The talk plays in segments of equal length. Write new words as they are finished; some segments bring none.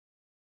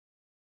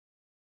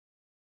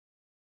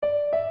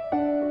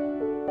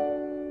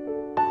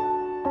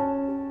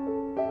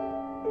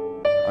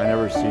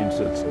never seen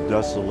such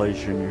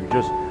desolation.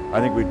 I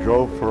think we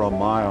drove for a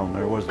mile and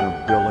there wasn't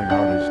a building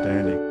hardly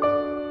standing.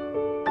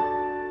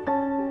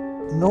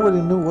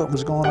 Nobody knew what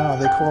was going on.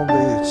 They called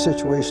the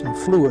situation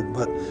fluid,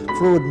 but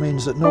fluid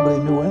means that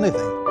nobody knew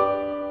anything.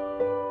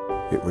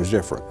 It was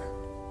different.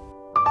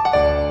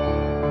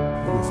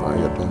 If I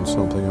had done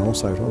something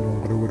else, I don't know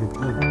what I would have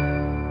done.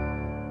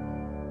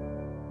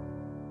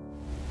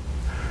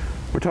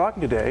 We're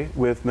talking today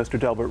with Mr.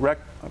 Delbert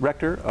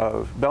Rector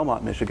of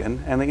Belmont,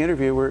 Michigan, and the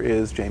interviewer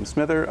is James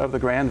Smither of the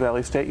Grand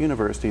Valley State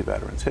University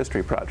Veterans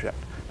History Project.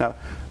 Now,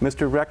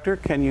 Mr. Rector,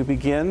 can you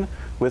begin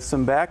with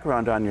some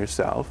background on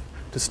yourself?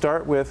 To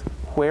start with,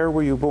 where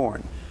were you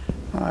born?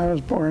 I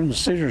was born in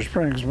Cedar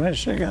Springs,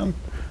 Michigan.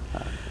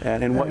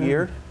 And in what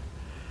year?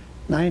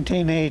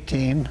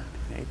 1918.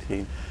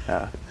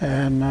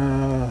 And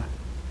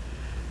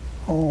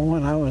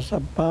when I was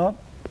about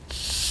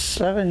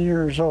 7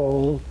 years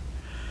old,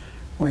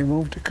 we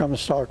moved to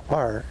Comstock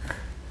Park,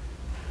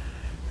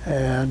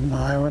 and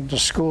I went to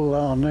school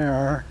down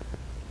there,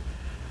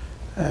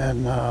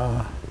 and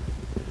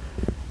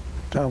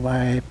till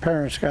my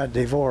parents got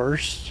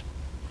divorced,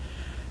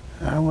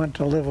 I went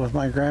to live with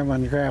my grandma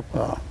and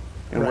grandpa.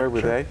 And where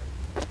were they?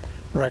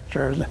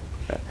 Rector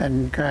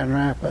in Grand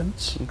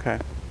Rapids. Okay.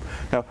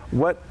 Now,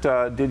 what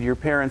did your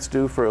parents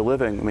do for a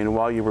living, I mean,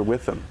 while you were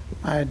with them?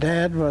 My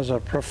dad was a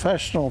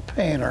professional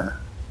painter,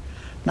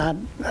 not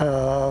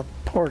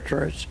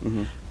portraits,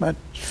 but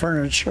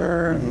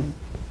furniture and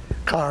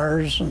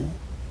cars, and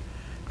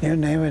you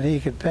name it, he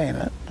could paint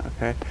it.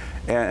 Okay.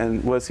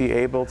 And was he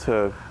able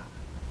to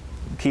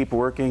keep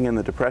working in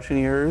the Depression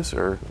years,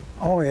 or?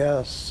 Oh,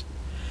 yes.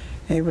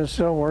 He was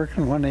still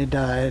working when he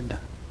died.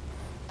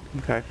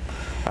 Okay.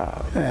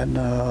 And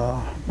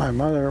my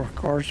mother, of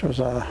course, was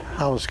a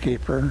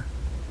housekeeper.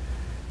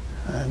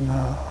 And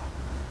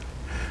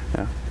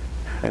yeah.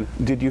 And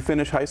did you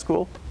finish high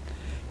school?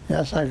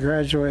 Yes, I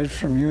graduated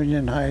from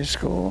Union High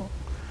School.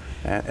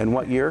 And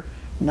what year?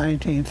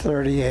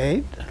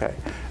 1938. Okay.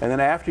 And then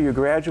after you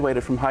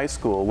graduated from high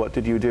school, what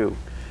did you do?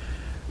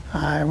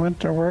 I went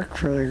to work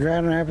for the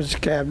Grand Rapids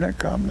Cabinet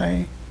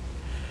Company,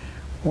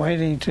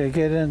 waiting to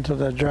get into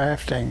the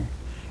drafting,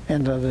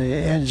 into the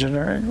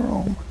engineering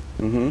room.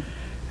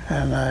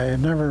 And I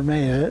never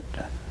made it,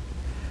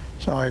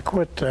 so I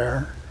quit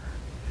there.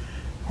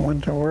 I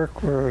went to work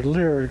for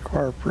Lear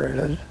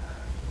Incorporated,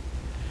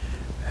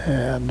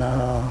 and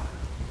I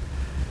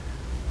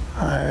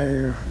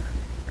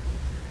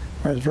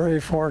was very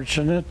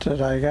fortunate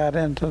that I got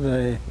into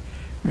the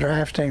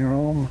drafting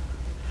room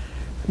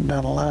and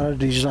done a lot of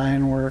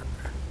design work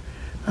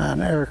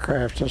on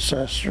aircraft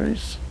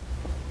accessories.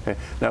 Okay.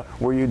 Now,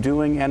 were you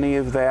doing any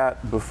of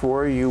that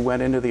before you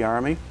went into the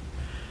Army?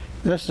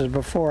 This is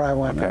before I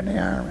went in the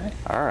Army.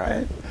 All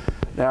right.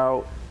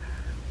 Now,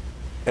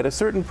 at a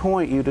certain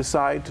point, you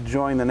decide to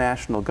join the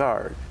National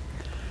Guard.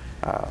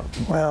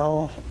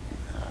 Well,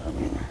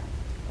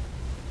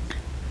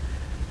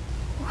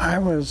 I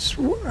was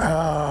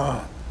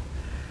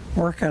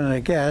working at a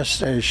gas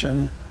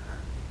station.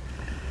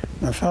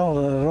 The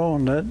fellow that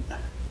owned it,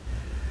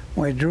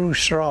 we drew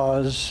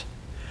straws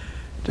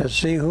to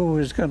see who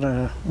was going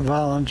to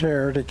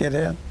volunteer to get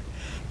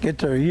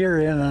their year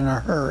in a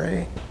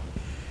hurry,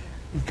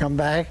 and come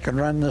back and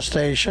run the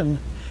station,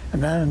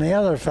 and then the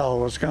other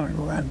fellow was going to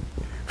go in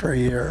for a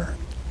year.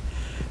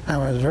 I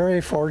was very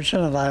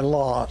fortunate I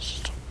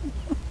lost.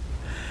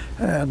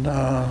 And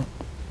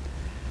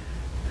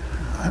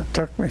it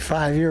took me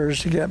 5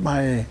 years to get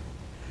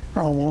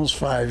almost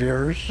 5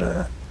 years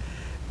to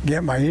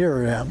get my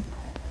year in.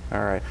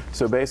 All right.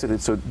 So basically,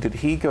 did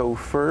he go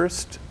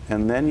first,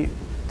 and then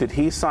did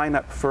he sign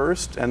up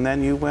first, and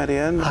then you went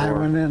in? I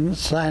went in and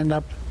signed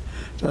up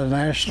to the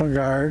National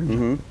Guard.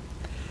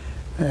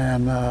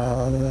 And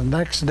the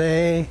next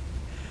day,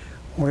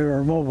 we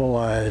were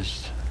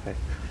mobilized. Okay.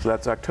 So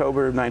that's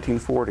October of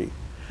 1940.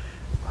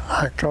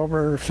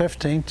 October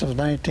 15th of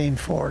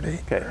 1940.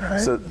 Okay. Right?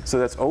 So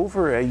that's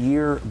over a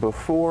year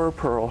before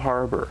Pearl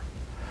Harbor.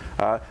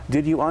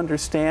 Did you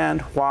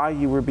understand why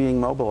you were being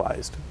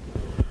mobilized?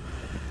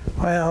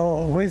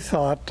 Well, we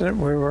thought that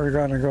we were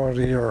going to go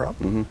to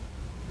Europe.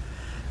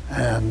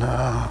 And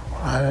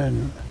I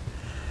didn't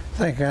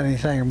think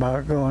anything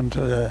about going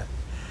to the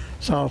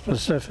South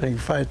Pacific and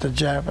fight the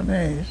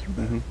Japanese.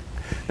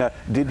 Now,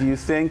 did you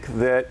think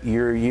that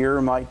your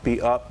year might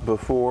be up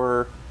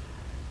before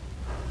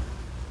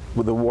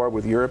the war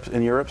with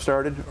Europe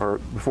started, or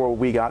before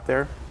we got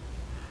there?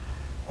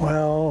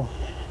 Well,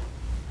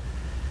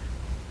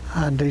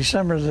 on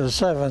December the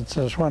 7th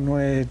is when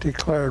we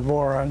declared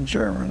war on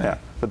Germany. Yeah,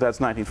 but that's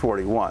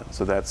 1941,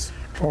 so that's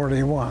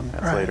 41.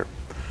 That's right. later.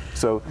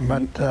 So,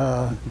 but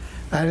I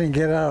didn't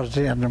get out at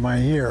the end of my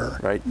year.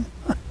 Right.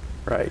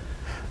 Right.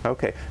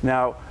 Okay.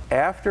 Now,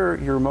 after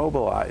you're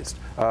mobilized,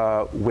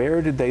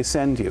 where did they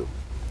send you?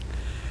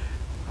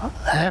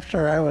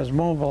 After I was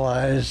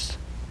mobilized,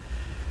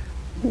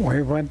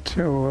 we went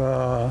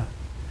to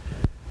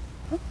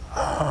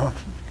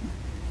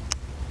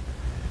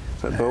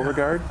Is that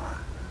Beauregard?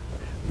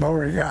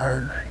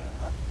 Beauregard,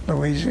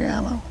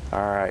 Louisiana. All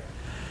right.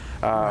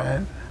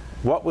 Right.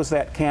 What was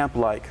that camp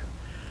like?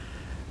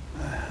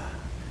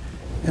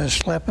 You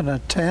slept in a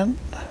tent,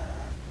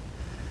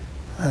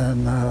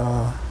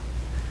 and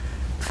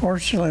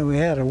fortunately we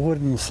had a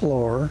wooden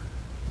floor,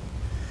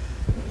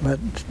 but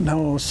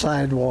no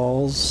side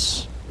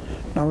walls,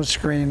 no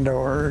screen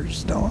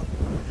doors,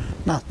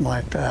 nothing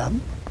like that.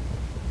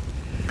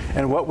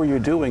 And what were you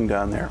doing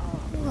down there?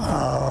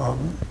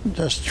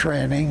 Just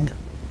training,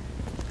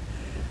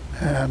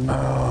 and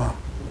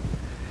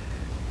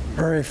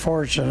very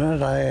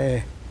fortunate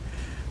I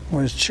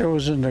was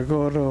chosen to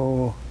go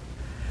to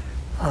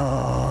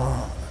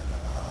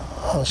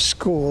a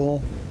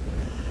school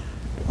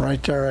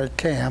right there at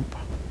camp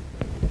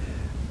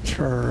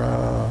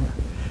for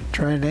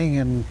training,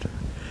 and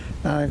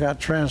now I got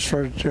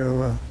transferred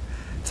to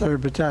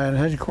 3rd Battalion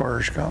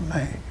Headquarters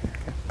Company.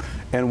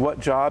 And what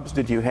jobs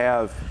did you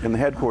have in the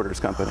headquarters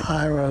company?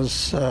 I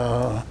was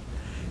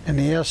in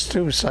the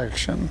S2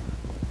 section,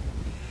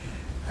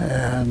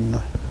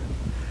 and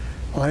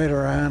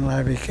later on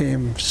I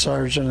became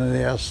sergeant of the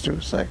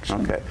S2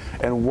 section. Okay.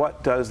 And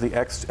what does the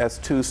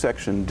S2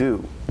 section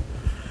do?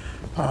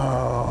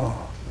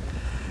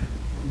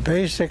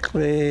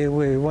 Basically,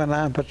 we went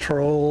on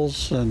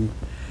patrols and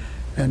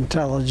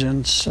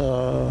intelligence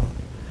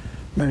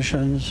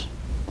missions,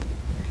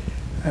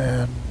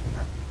 and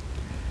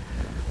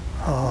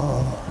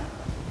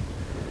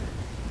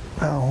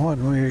well,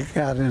 when we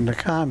got into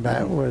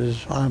combat,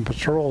 was on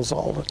patrols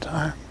all the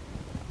time.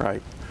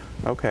 Right.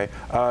 Okay.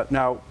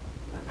 Now,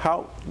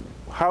 how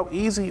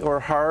easy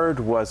or hard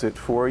was it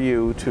for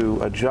you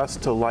to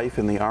adjust to life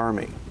in the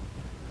Army?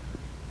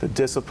 The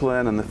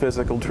discipline and the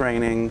physical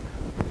training,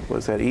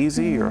 was that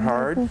easy or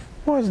hard? It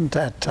wasn't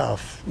that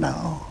tough,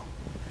 no.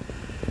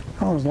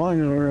 As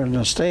long as we were in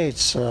the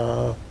States,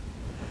 in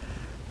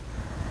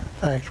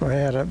fact, we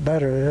had it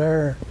better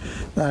there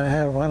than I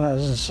had when I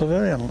was in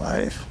civilian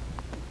life.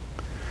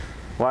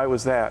 Why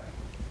was that?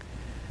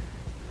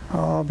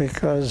 Oh,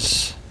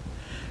 because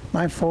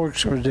my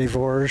folks were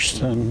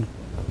divorced, and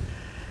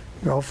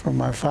go from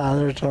my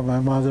father to my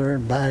mother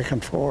and back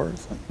and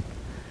forth.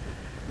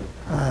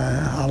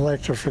 I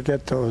like to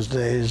forget those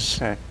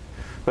days. Okay.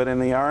 But in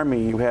the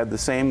Army, you had the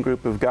same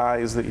group of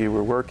guys that you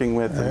were working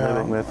with and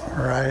living with?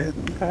 Right.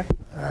 Okay.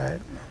 Right.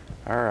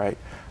 All right.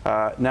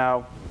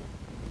 Now,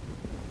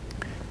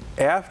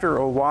 after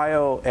a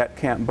while at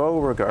Camp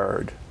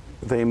Beauregard,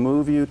 they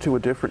move you to a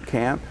different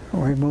camp?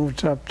 We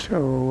moved up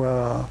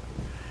to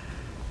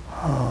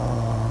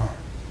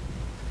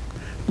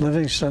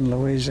Livingston,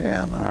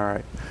 Louisiana. All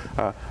right.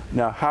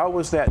 Now, how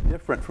was that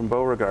different from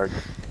Beauregard?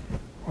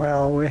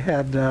 Well, we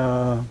had,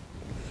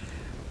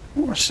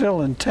 we're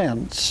still in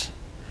tents,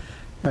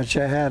 but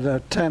you had a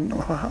tent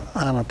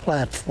on a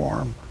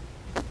platform,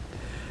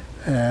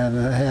 and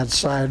it had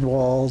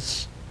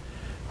sidewalls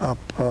up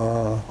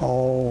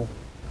all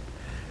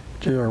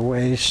to your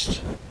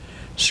waist,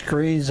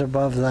 screens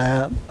above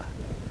that,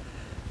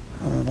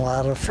 and a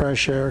lot of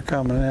fresh air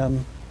coming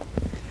in,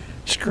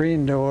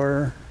 screen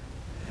door,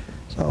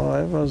 so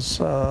it was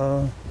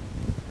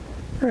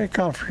very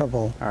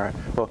comfortable. All right.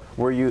 Well,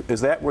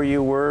 is that where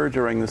you were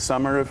during the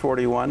summer of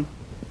 '41?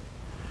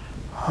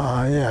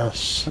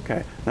 Yes.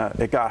 Okay. Now,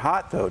 it got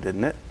hot though,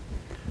 didn't it?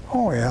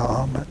 Oh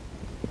yeah, but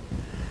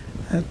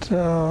it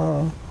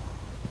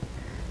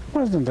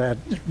wasn't that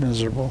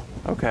miserable.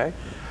 Okay.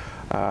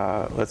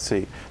 Let's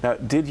see. Now,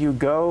 did you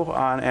go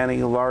on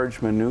any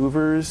large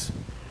maneuvers,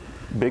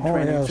 big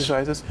training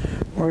exercises?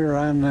 We were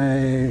on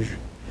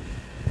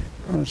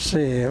let's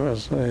see, it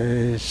was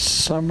the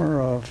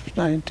summer of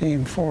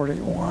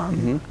 1941.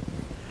 Mm-hmm.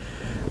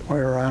 We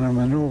were on a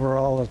maneuver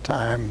all the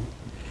time.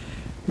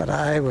 But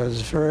I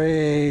was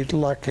very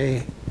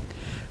lucky.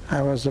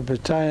 I was a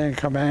battalion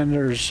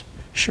commander's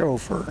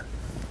chauffeur.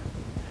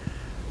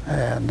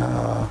 And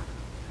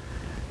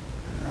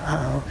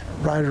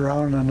ride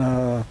around in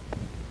a,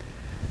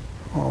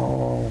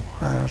 I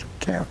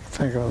can't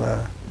think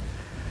of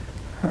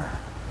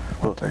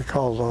what they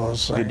call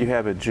those things. Did you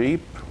have a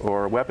Jeep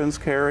or a weapons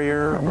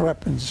carrier? A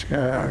weapons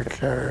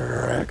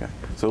carrier, right. Okay.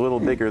 So a little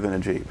bigger than a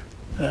Jeep.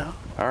 Yeah.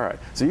 All right.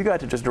 So you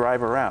got to just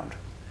drive around.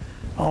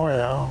 Oh,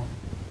 yeah. All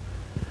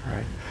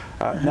right.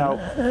 Now,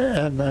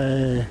 and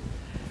the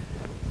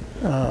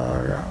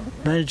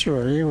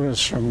major, he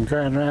was from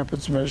Grand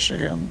Rapids,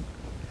 Michigan,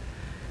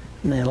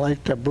 and he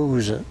liked to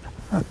booze it.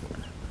 And,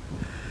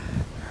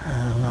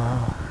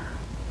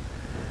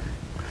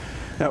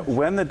 now,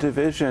 when the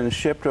division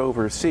shipped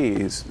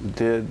overseas,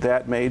 did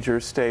that major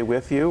stay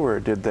with you, or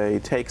did they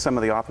take some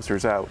of the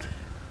officers out?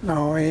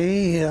 no,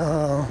 he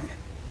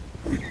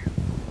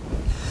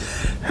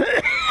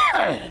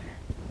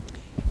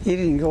he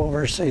didn't go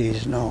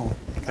overseas, no.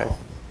 Okay.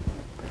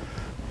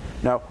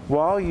 Now,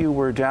 while you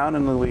were down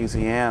in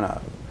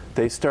Louisiana,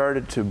 they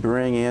started to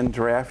bring in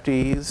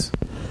draftees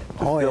to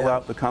fill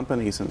out the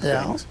companies and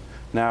things.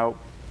 Now,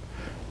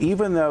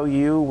 even though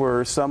you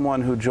were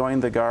someone who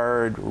joined the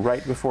Guard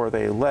right before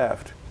they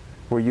left,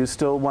 were you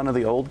still one of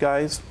the old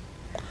guys?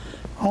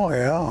 Oh,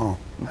 yeah.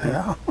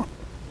 Yeah.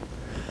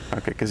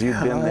 Okay, because you'd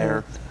been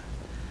there.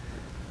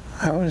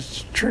 I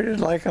was treated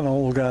like an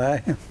old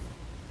guy.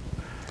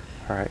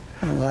 All right.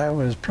 And I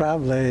was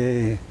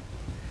probably,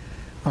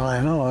 well, I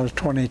know I was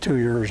 22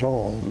 years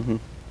old. Mm-hmm.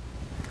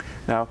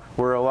 Now,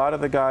 were a lot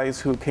of the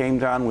guys who came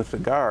down with the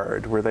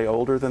Guard, were they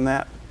older than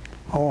that?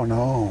 Oh,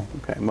 no.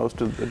 Okay,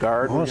 most of the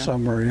Guard were Most of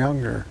them were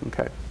younger.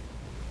 Okay.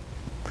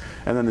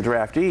 And then the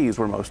draftees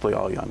were mostly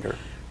all younger.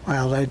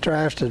 Well, they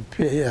drafted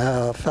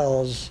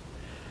fellows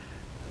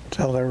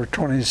till they were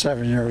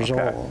 27 years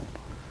Okay. old.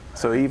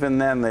 So even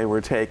then they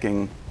were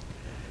taking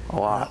a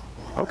lot.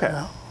 Okay.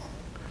 Yeah.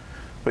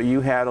 But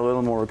you had a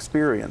little more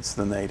experience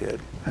than they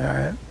did. All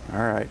right. All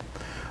right.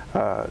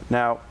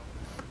 Now,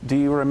 do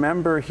you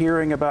remember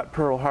hearing about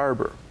Pearl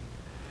Harbor?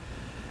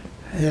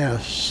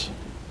 Yes.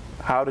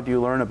 How did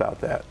you learn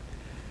about that?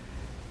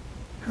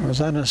 It was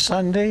on a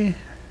Sunday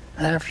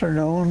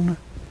afternoon,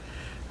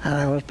 and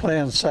I was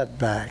playing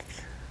setback.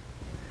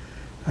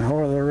 And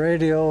over the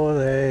radio,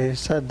 they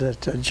said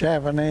that the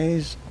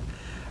Japanese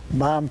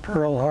bombed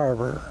Pearl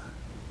Harbor.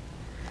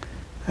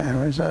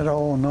 And we said,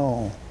 oh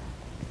no.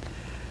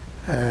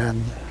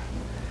 And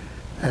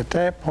at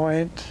that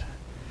point,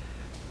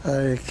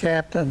 the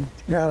captain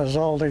got us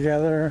all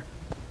together.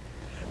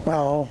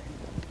 Well,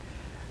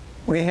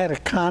 we had a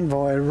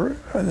convoy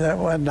that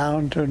went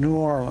down to New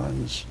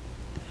Orleans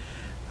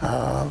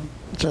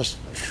just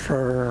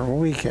for a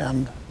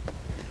weekend.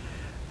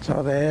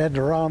 So they had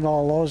to round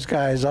all those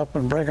guys up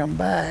and bring them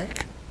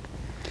back.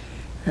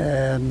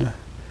 And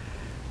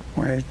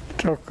we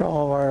took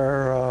all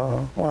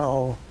our,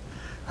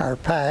 our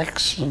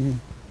packs and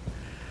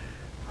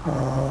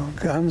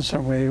guns,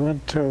 and we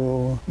went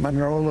to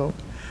Monroe,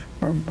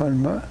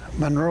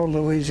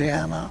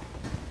 Louisiana.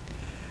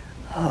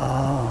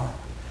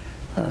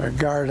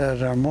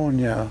 Guarded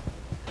ammonia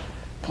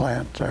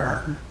plant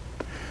there.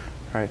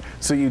 Right.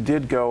 So you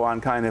did go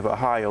on kind of a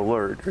high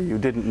alert, or you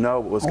didn't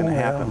know what was going to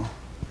happen.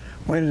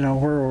 We didn't know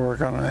where we were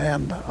going to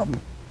end up.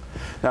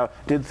 Now,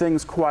 did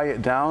things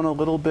quiet down a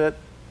little bit?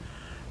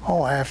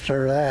 Oh,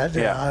 after that,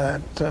 yeah,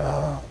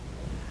 it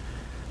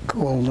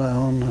cooled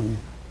down and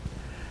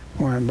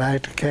went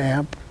back to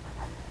camp.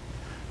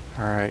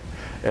 All right.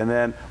 And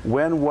then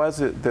when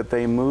was it that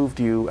they moved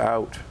you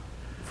out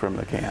from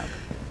the camp?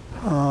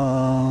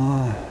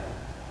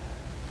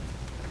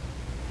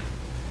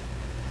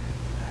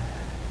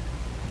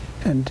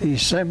 In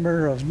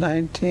December of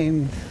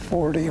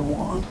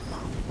 1941.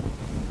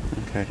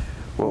 Okay.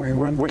 Well, We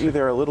weren't you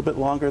there a little bit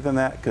longer than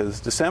that?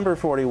 Because December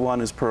 41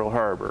 is Pearl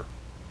Harbor.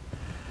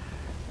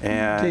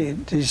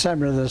 And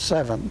December the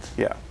 7th.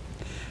 yeah.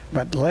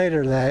 But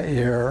later that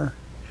year,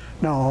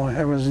 no,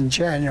 it was in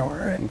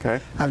January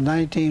Okay. of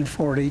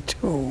 1942.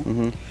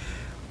 Mm-hmm.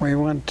 We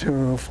went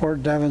to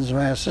Fort Devens,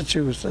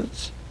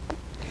 Massachusetts.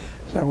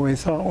 So we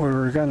thought we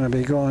were going to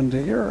be going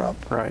to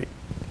Europe. Right.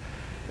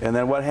 And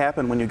then what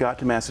happened when you got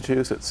to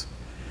Massachusetts?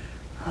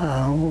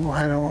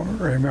 I don't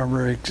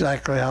remember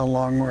exactly how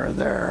long we were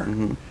there.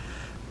 Mm-hmm.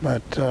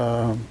 But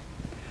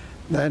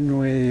then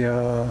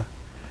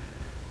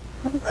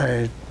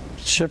they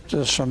shipped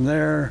us from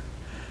there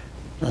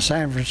to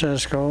San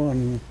Francisco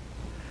and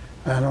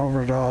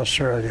over to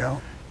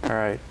Australia. All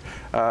right.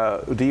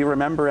 Do you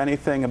remember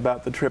anything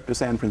about the trip to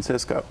San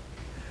Francisco?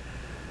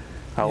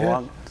 How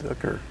long it took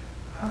her?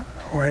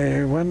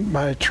 We went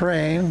by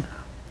train,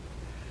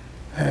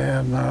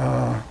 and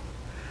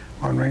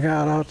when we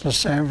got out to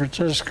San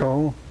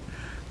Francisco,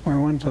 we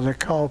went to the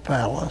Cow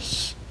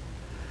Palace.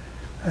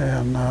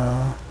 And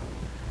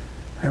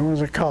it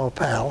was a cow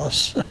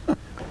palace. It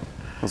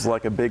was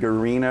like a big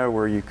arena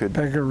where you could...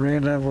 Big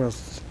arena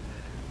with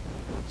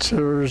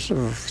tiers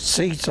of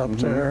seats up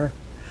there,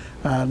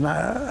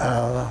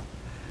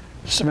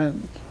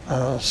 cement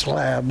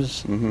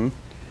slabs. Mm-hmm.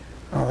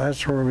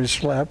 That's where we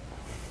slept.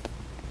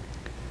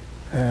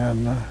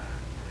 And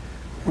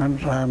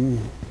went on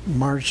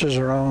marches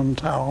around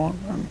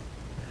town,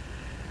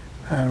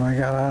 and we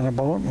got on a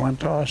boat and went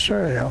to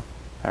Australia.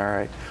 All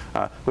right.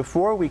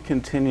 Before we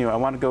continue, I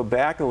want to go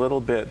back a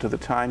little bit to the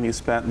time you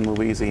spent in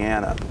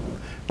Louisiana.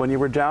 When you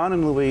were down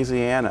in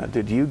Louisiana,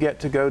 did you get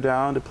to go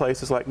down to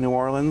places like New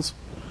Orleans?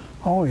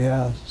 Oh,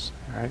 yes.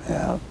 All right.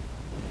 Yeah.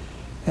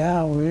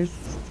 Yeah, we'd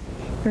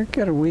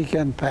get a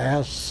weekend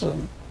pass,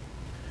 and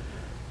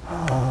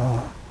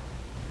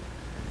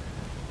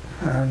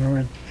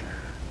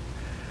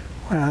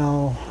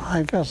well,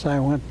 I guess I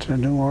went to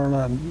New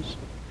Orleans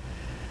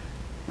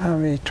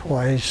maybe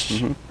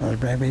twice, or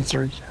maybe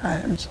 3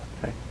 times.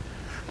 Okay.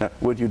 Now,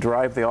 would you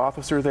drive the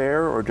officer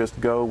there, or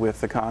just go with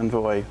the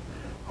convoy?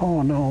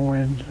 Oh, no,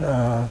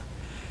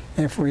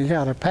 if we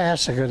got a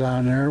pass to go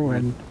down there,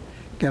 we'd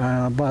get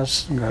on a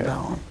bus and go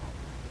down.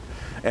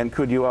 And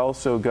could you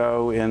also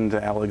go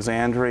into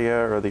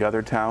Alexandria or the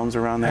other towns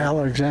around there?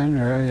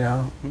 Alexandria,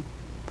 yeah.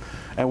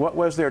 And what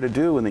was there to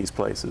do in these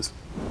places?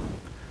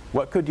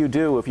 What could you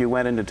do if you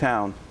went into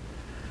town?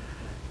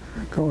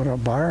 Go to a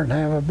bar and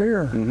have a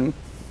beer. Mm-hmm.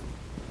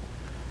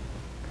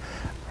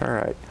 All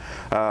right.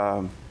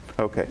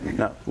 Okay.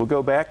 Now, we'll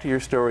go back to your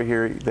story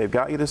here. They've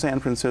got you to San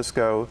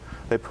Francisco.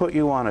 They put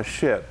you on a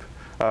ship.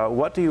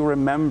 What do you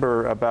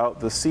remember about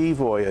the sea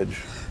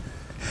voyage?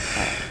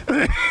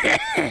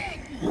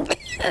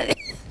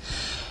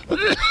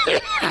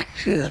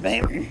 Excuse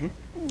me.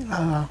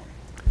 I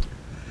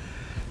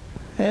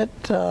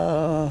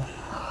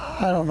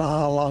don't know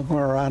how long we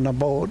were on the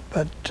boat,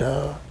 but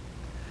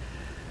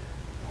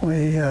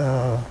we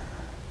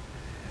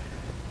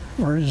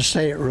were in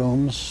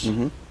staterooms.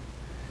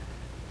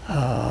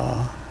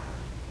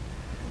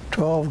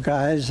 12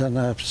 guys, and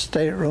a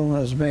stateroom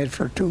was made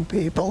for 2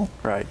 people.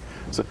 Right.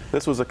 So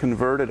this was a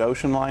converted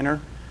ocean liner?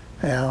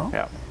 Yeah.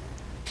 Yeah.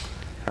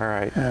 All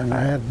right. And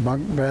I had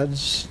bunk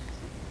beds.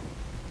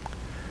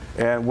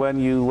 And when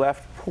you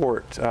left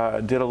port,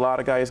 did a lot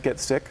of guys get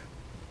sick?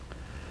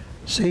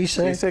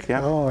 Seasick? Seasick,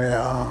 yeah. Oh,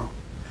 yeah.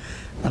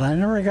 But I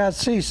never got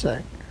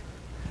seasick.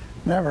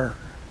 Never.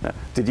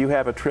 Did you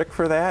have a trick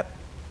for that?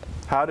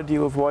 How did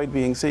you avoid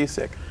being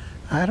seasick?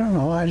 I don't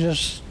know. I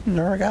just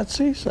never got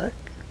seasick.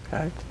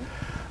 Okay.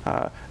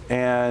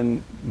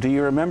 And do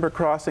you remember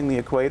crossing the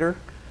equator?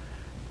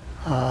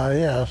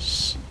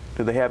 Yes.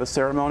 Did they have a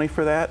ceremony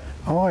for that?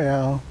 Oh,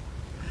 yeah.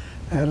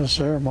 Had a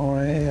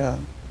ceremony.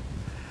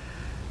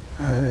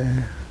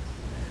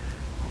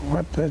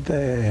 What did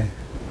they...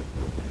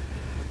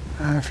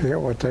 I forget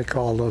what they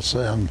called us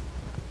then.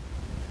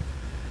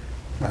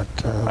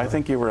 But I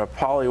think you were a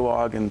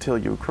polywog until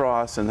you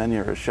cross, and then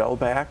you're a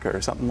shellback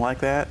or something like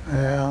that.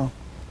 yeah.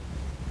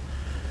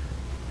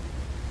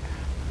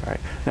 All right.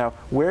 Now,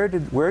 where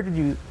did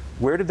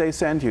they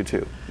send you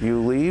to? You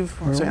leave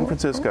San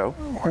Francisco.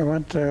 We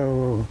went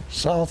to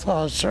South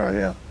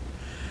Australia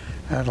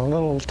at a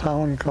little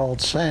town called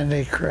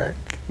Sandy Creek.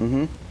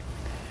 Mm-hmm.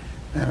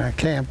 And I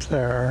camped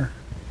there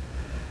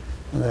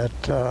that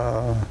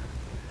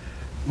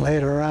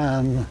later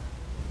on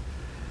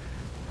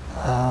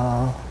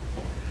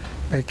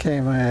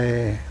became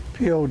a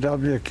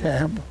POW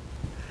camp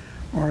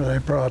where they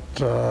brought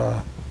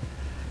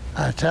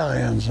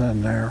Italians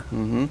in there.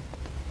 Mm-hmm.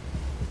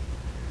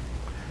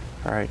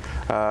 All right.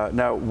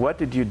 Now, what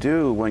did you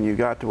do when you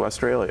got to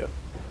Australia?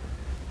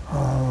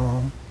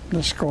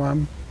 Just go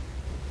on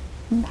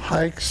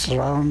hikes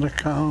around the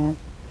country,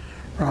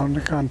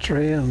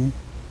 and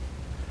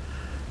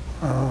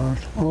a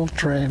little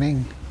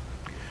training.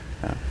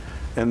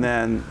 And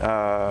then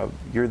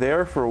you're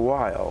there for a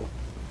while.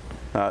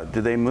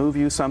 Did they move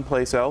you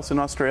someplace else in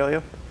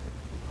Australia?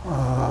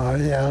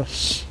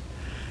 Yes.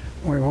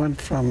 We went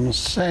from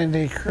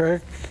Sandy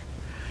Creek,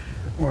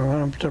 we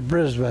went up to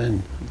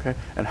Brisbane Okay.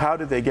 And how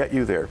did they get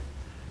you there?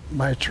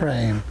 by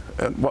train.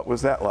 And what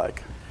was that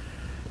like?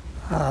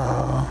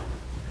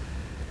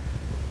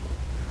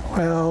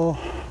 Well,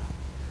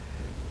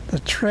 the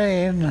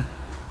train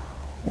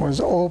was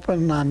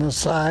open on the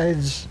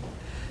sides,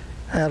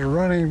 had a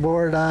running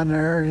board on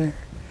there. You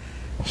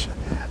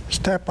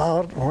step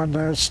out when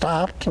they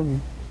stopped, and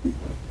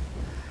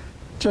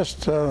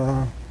just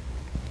it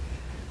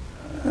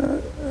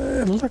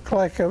looked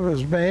like it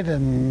was made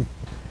in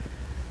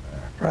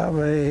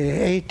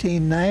probably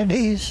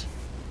 1890s.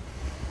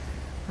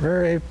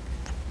 Very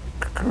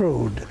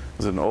crude.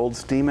 Was it an old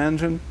steam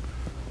engine?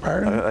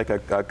 Pardon? Like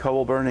a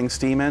coal-burning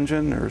steam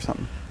engine or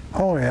something?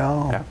 Oh,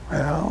 yeah.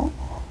 Yeah.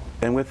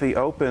 And with the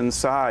open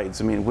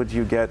sides, I mean, would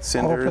you get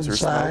cinders Open or smoke?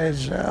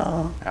 sides,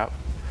 yeah. Yeah.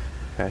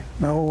 Okay.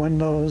 No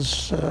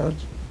windows.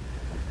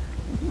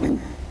 And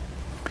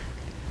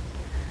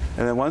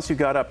then once you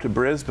got up to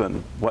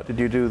Brisbane, what did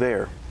you do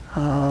there?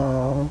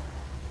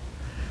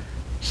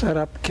 Set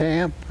up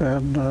camp,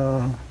 and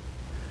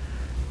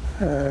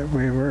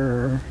we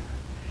were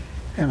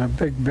in a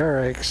big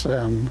barracks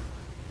then.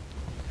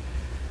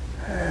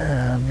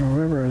 And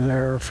we were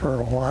there for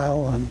a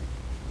while, and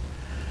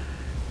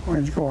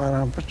we'd go out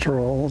on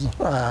patrols,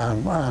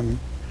 on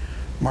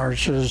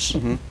marches.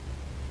 Mm-hmm.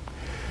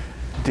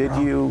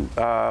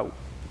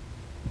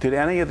 Did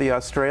any of the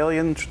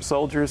Australian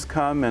soldiers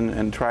come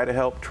and try to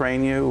help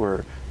train you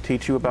or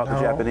teach you about the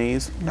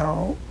Japanese?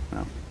 No.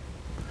 No.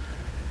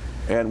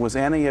 And was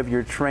any of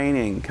your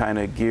training kind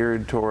of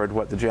geared toward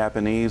what the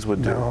Japanese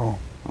would do? No.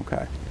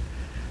 Okay.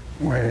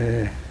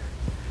 We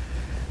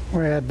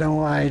had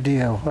no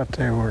idea what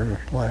they were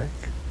like.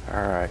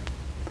 All right.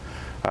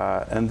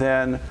 And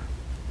then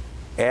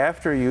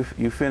after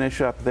you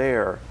finish up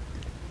there,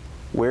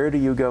 where do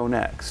you go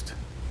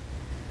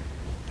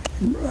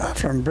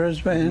From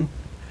Brisbane,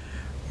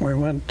 we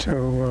went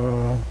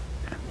to,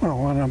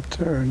 went up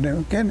to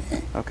New Guinea,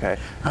 Okay.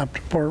 up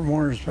to Port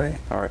Moresby.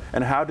 All right.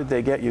 And how did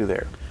they get you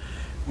there?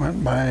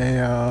 Went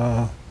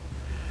by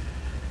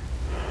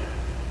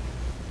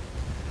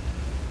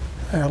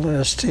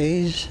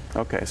LSTs.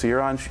 Okay. So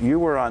you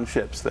were on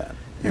ships then.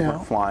 You Yeah.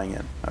 weren't flying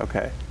in.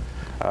 Okay.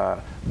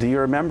 Do you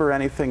remember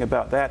anything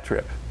about that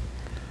trip?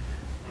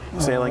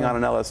 Sailing on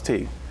an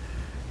LST?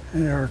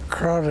 They were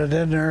crowded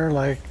in there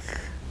like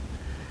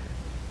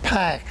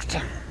packed.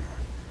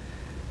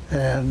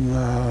 And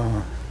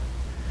of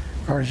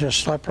course, you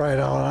slept right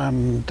out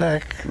on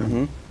deck.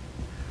 Mm-hmm.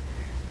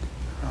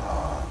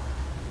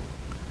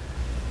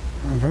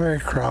 Very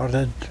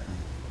crowded.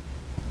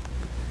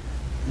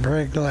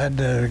 Very glad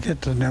to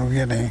get to New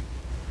Guinea.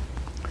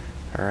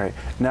 All right.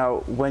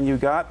 Now, when you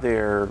got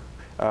there,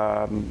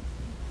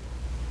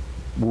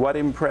 what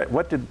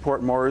did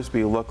Port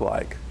Moresby look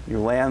like? You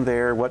land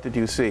there, what did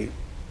you see?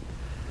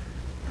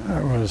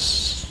 They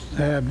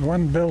had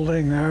one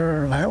building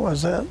there, and that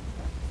was it.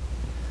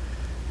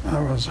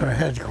 That was our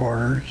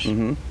headquarters.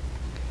 Mm-hmm.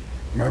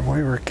 But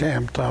we were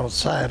camped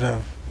outside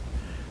of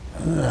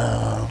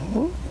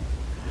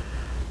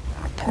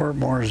Port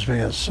Moresby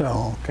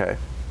itself. Okay.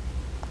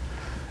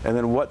 And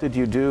then what did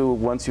you do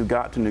once you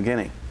got to New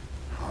Guinea?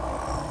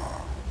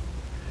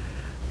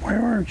 We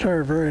weren't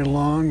there very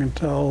long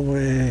until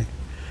they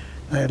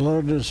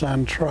loaded us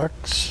on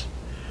trucks,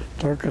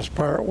 took us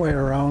part way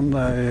around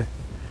the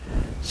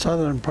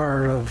southern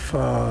part of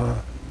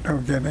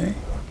New Guinea.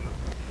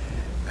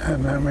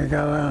 And then we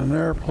got on an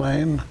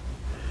airplane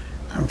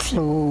and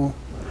flew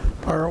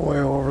part way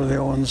over the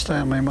Owen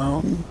Stanley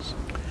Mountains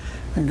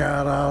and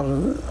got out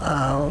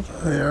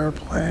of the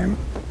airplane.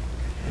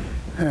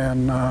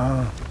 And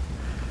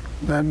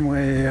then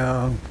we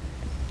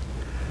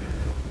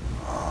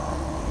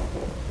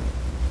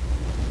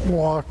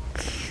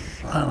walked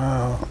on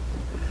a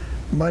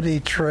muddy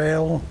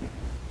trail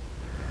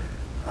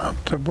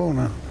up to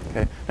Buna.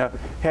 Okay. Now,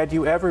 had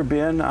you ever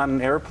been on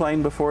an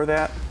airplane before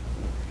that?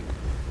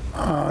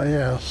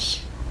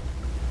 Yes.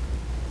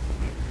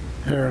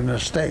 Here in the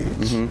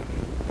States. Mm-hmm.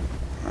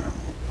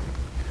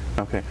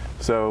 Okay.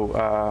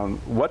 So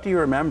what do you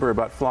remember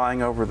about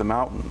flying over the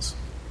mountains?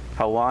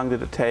 How long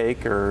did it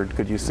take, or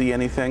could you see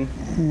anything?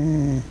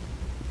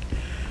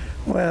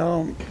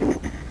 Well,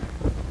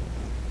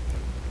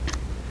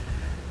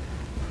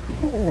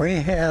 we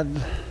had,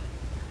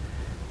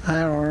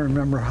 I don't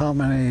remember how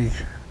many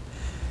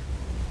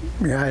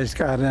guys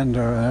got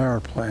into an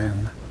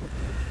airplane,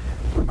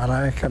 but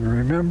I can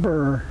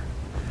remember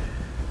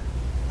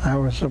I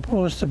was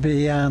supposed to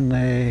be on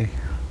a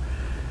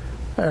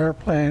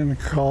airplane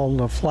called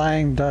the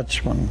Flying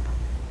Dutchman,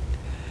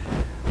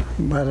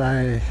 but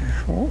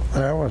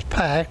that was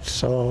packed,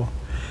 so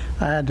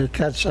I had to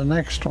catch the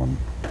next one.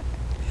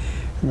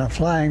 And the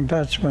Flying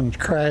Dutchman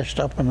crashed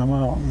up in the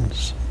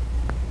mountains.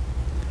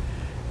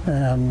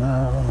 And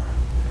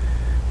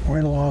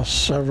we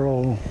lost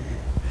several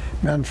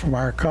men from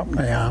our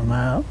company on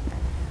that.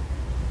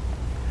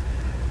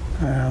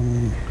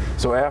 And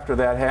so after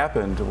that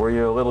happened, were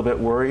you a little bit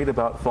worried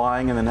about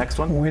flying in the next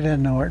one? we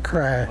didn't know it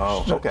crashed.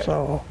 Oh, okay.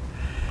 So,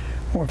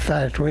 in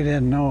fact, we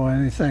didn't know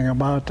anything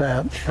about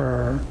that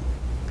for,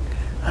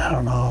 I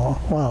don't know,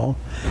 well,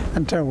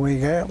 until we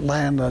got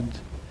landed.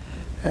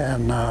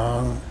 And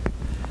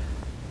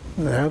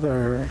the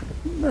other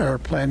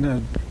airplane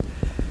had,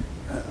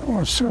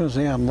 as soon as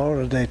they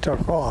unloaded, they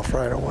took off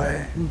right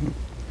away.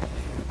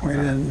 Mm-hmm. We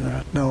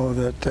didn't know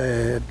that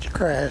they had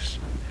crashed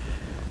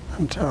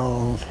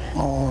until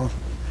a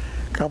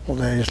couple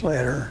days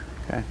later.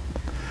 Okay.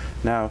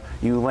 Now,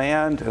 you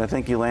land, and I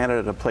think you landed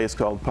at a place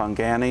called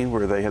Pongani,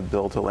 where they had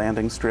built a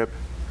landing strip.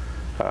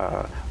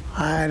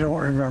 I don't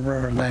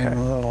remember the name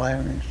of the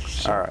landing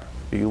strip. All right.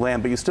 You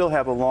land, but you still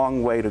have a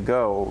long way to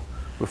go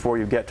before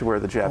you get to where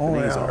the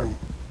Japanese are. All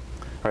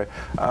right.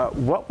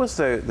 What was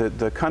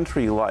the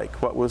country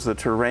like? What was the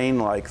terrain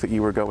like that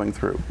you were going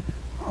through?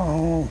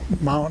 Oh,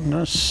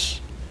 mountainous.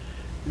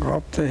 Go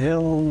up the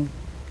hill,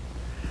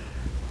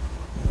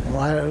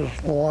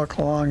 walk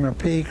along the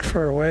peak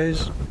for a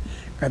ways,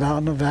 go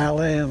down the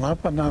valley and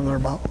up another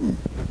mountain.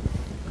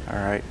 All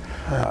right.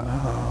 And,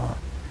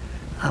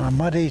 on a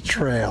muddy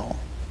trail.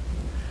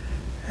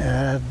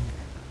 And,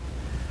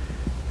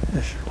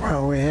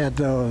 well, we had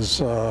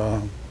those,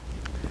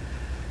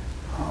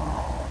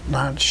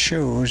 not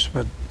shoes,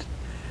 but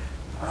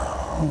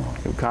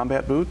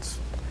combat boots?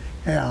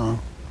 yeah.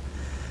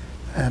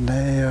 And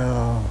they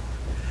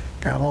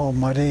got all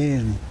muddy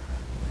and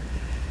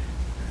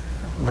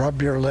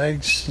rub your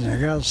legs, and you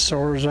got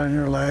sores on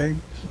your legs.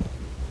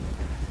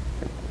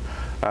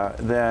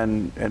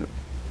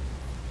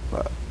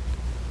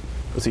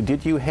 Let's see,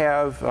 did you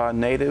have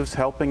natives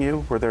helping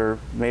you? Were there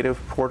native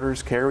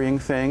porters carrying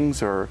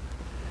things, or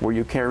were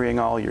you carrying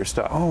all your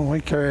stuff? Oh, we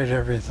carried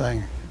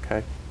everything.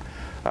 Okay.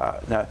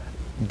 Now,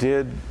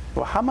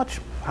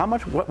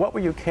 what were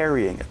you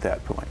carrying at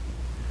that point?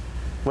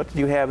 What did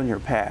you have in your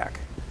pack?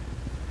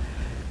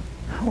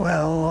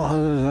 Well,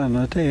 other than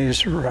a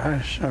day's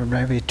ration, or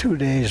maybe 2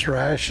 days'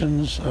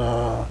 rations, you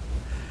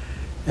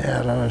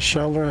had a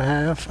shelter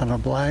half and a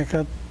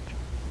blanket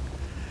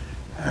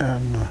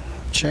and a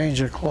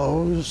change of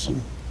clothes,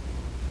 and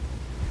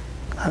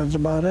that's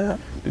about it.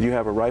 Did you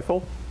have a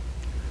rifle?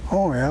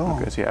 Oh, yeah.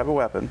 Okay, so you have a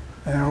weapon.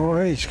 You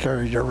always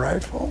carried your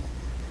rifle.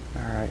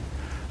 All right.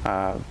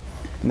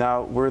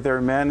 Now, were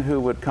there men who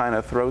would kind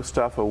of throw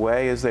stuff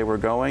away as they were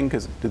going?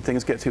 Because did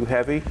things get too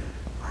heavy?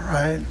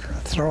 Right.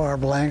 Throw our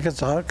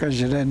blankets out because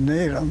you didn't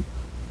need them.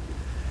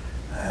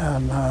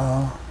 And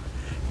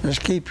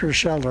just keep your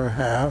shelter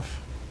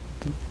half.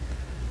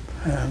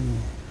 And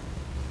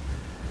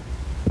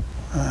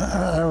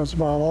that was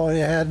about all you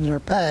had in your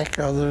pack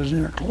other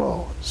than your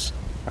clothes.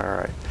 All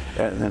right.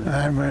 And then,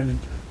 And when,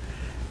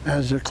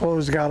 as your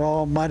clothes got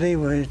all muddy,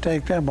 we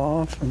take them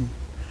off and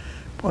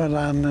put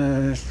on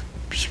the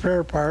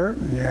spare part,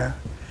 and you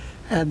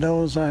had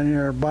those on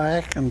your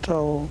back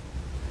until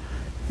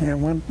you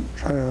went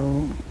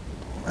to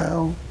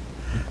Well,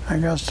 I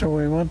guess till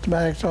we went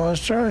back to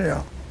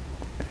Australia.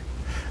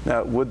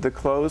 Now, would the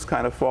clothes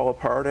kind of fall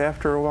apart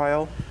after a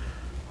while?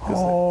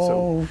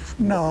 Oh,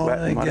 no, wet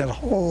they and muddy? get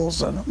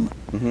holes in them.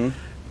 Mm-hmm.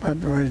 But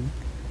we'd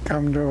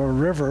come to a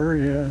river,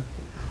 you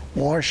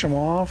wash them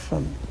off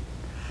and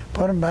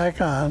put them back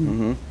on.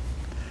 Mm-hmm.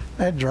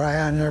 They'd dry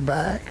on your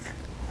back.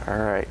 All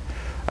right.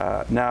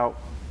 Now,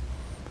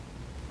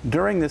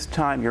 during this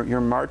time,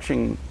 you're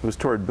marching, it was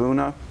toward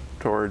Buna,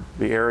 toward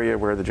the area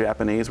where the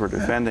Japanese were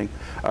defending.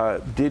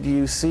 Did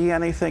you see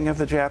anything of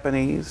the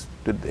Japanese?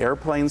 Did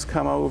airplanes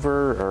come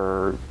over,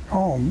 or?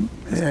 Oh,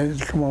 they'd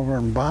come over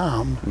and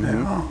bomb. Mm-hmm. You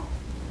know.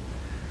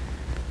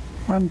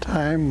 One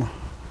time,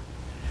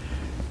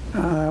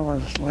 that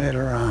was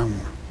later on.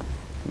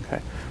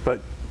 Okay.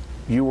 But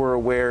you were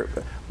aware,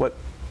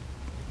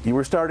 you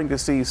were starting to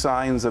see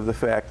signs of the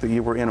fact that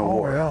you were in a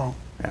war. Oh,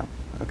 Yeah.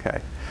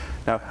 Okay.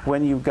 Now,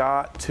 when you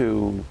got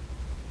to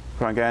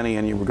Guinea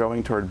and you were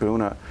going toward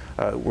Buna,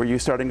 were you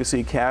starting to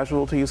see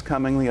casualties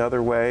coming the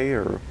other way,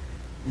 or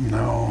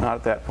no. not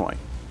at that point?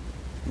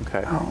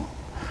 Okay. No.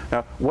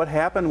 Now, what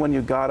happened when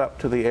you got up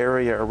to the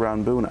area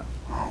around Buna?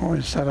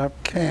 We set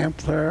up camp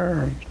there.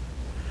 And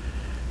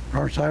of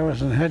course, I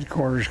was in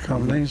headquarters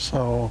company,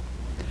 so,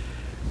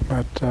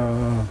 but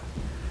the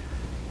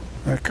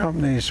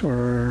companies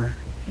were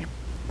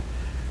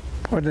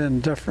put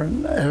in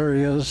different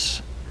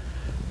areas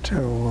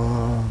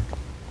to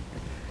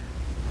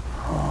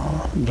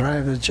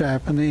drive the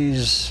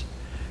Japanese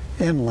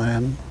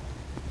inland.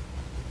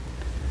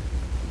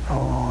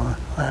 So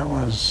that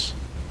was,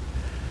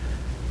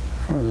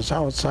 it was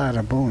outside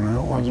of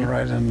Buna. It wasn't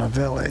right in the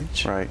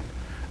village. Right.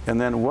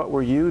 And then what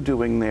were you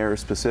doing there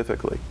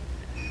specifically?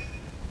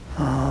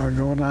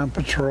 Going on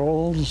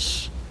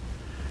patrols.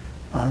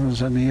 I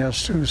was in the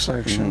S2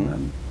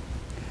 section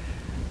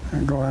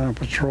and going on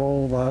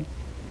patrol about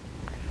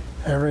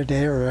every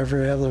day or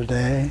every other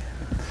day.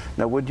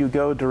 Now, would you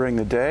go during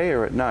the day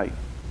or at night?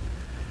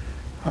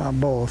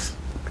 Both.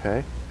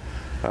 Okay.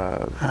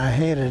 I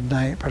hated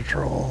night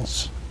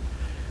patrols.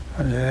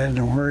 I didn't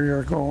know where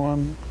you're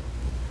going.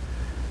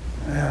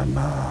 And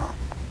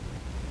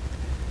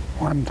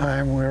one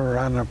time we were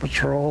on a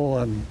patrol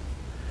and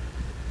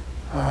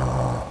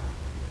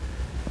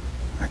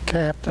the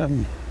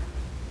captain,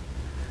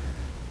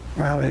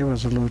 well, he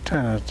was a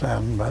lieutenant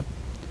then, but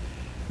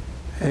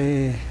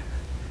he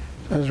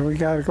says, "We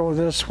got to go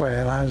this way."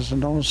 And I said,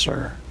 "No,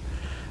 sir,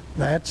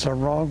 that's the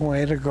wrong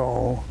way to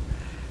go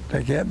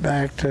to get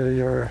back to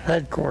your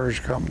headquarters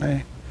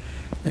company.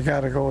 You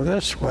got to go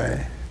this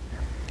way."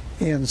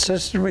 He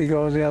insisted we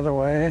go the other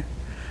way,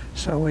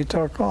 so we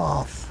took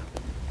off.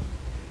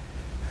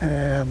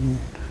 And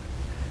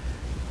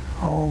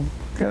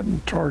getting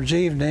towards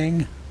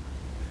evening,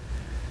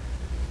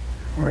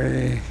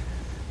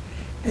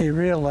 he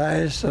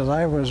realized that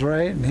I was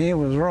right and he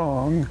was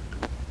wrong,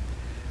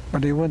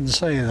 but he wouldn't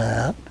say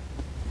that.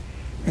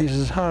 He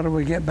says, "How do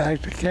we get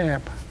back to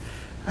camp?"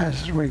 I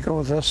said, "We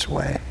go this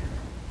way."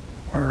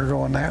 We were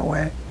going that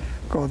way.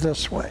 Go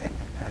this way.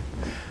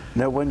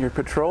 Now, when you're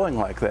patrolling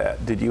like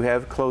that, did you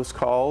have close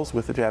calls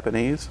with the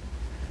Japanese?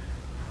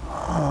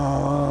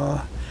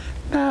 Not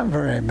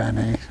very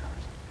many.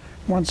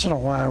 Once in a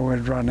while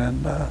we'd run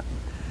into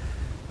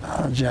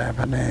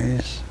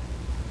Japanese.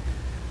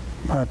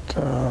 But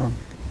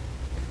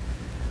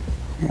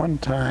one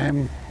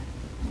time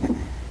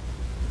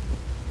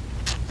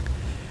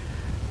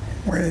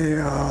we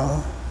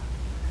were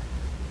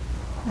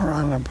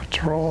on a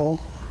patrol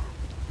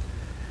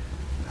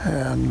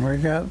and we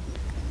got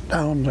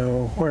down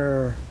to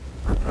where,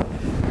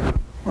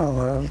 well,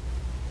 the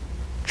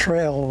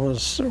trail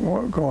was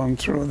going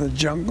through the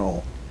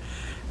jungle.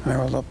 There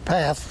was a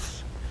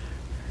path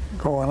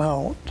going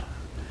out,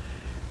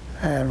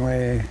 and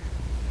we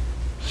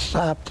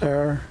stopped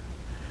there,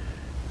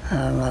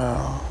 and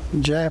a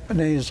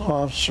Japanese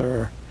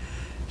officer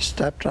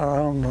stepped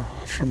around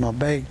from a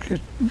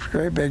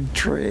great big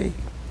tree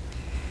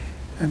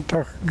and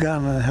took a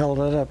gun and held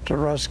it up to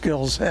Russ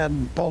Gill's head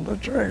and pulled the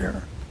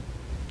trigger.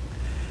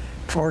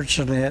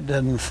 Fortunately, it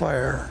didn't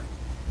fire.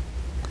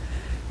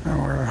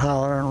 And we're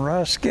hollering,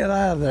 "Russ, get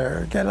out of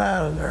there, get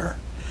out of there."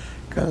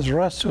 Because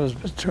Russ was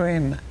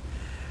between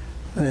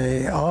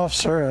the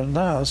officer and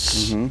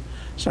us,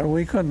 so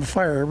we couldn't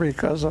fire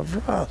because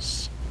of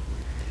Russ.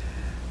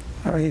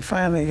 So he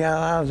finally got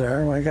out of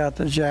there, and we got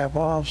the Jap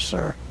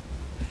officer.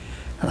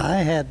 And I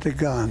had the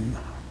gun.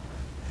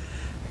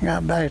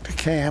 Got back to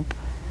camp,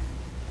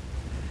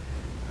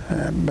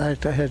 and back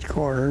to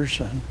headquarters,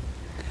 and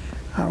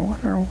I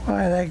wonder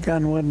why that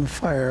gun wouldn't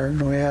fire.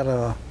 And we had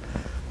a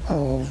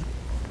little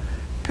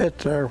pit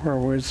there where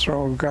we'd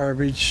throw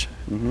garbage.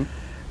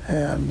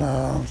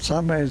 And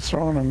somebody had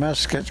thrown a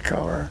musket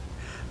cover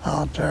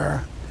out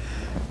there.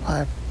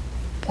 I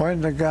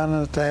pointed the gun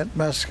at that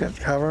musket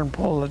cover and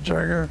pulled the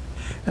trigger,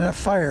 and it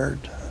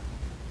fired.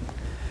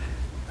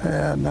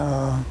 And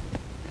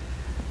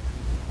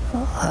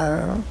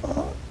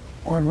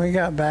when we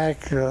got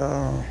back,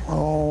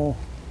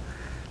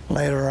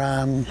 later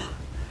on,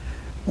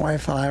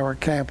 wife and I were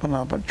camping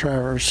up at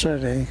Traverse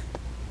City,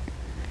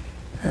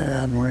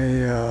 And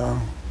we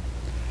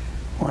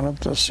went up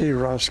to see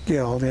Russ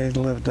Gill. He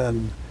lived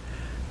in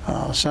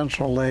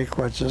Central Lake,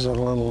 which is a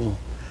little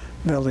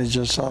village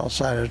just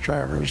outside of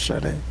Traverse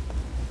City.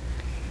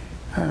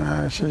 And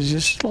I says, "You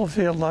still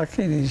feel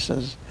lucky?" And he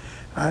says,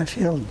 "I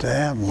feel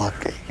damn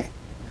lucky."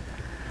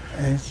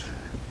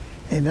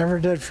 He never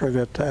did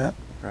forget that.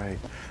 Right.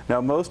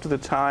 Now, most of the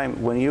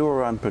time when you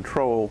were on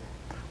patrol,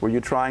 were you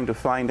trying to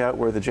find out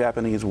where the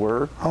Japanese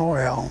were? Oh,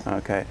 yeah.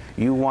 Okay.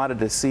 You wanted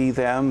to see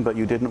them, but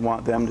you didn't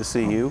want them to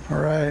see you?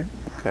 Right.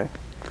 Okay.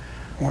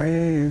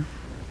 We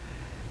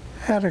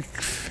had a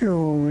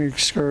few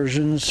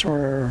excursions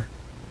where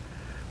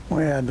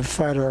we had to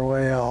fight our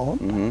way out.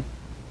 Mm-hmm.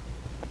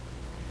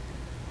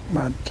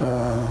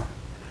 But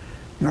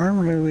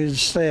normally we'd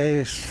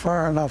stay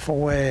far enough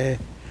away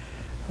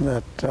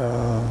that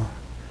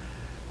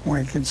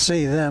we could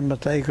see them,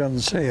 but they couldn't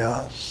see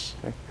us.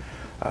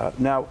 Okay.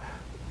 Now,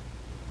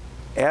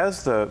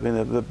 as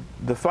the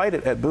fight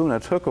at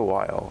Buna took a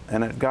while,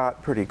 and it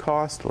got pretty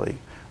costly.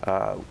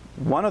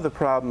 One of the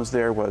problems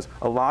there was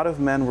a lot of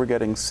men were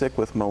getting sick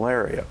with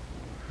malaria.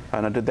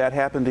 Now, did that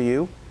happen to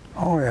you?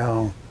 Oh,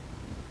 yeah.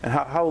 And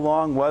how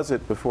long was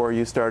it before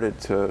you started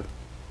to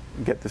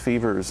get the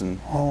fevers?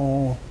 And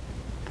Oh,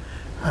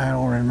 I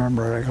don't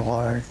remember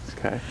exactly.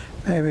 okay.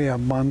 Maybe a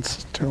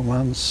month, 2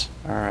 months.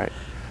 All right.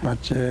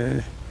 But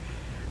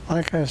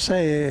like I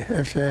say,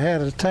 if you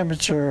had a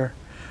temperature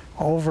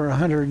over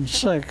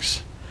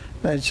 106,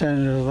 they'd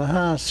send you to the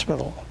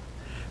hospital.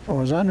 If it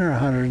was under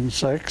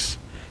 106,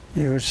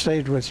 you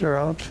stayed with your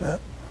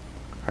outfit.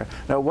 All right.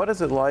 Now, what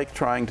is it like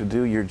trying to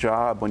do your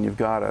job when you've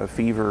got a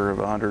fever of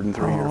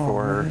 103 or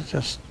 4? It's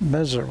just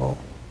miserable.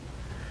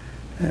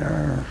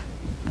 You're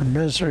in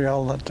misery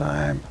all the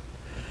time.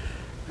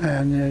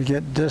 And you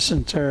get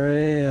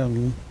dysentery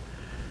and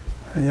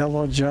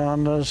yellow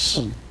jaundice.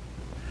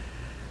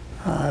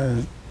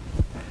 And,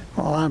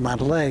 well, on my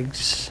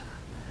legs,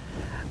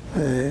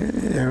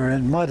 you're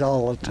in mud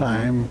all the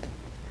time.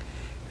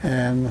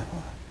 And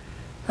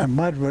the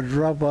mud would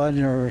rub on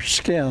your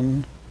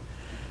skin,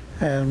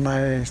 and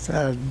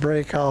I'd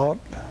break out.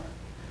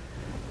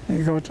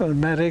 You go to the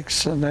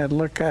medics, and they'd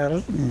look at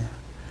it and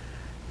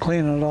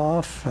clean it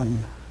off.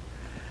 And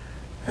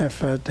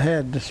if it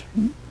had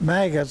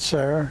maggots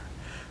there,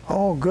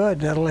 oh,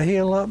 good, it'll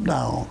heal up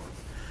now.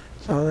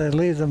 So they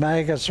leave the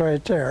maggots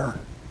right there.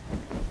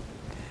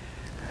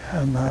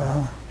 And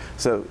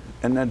So,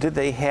 and then did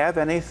they have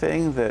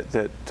anything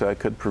that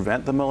could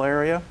prevent the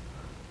malaria?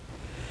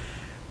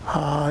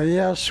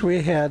 yes,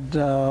 we had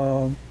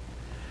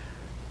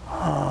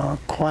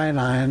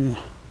quinine,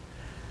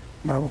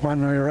 but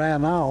when we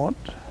ran out,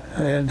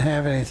 they didn't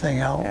have anything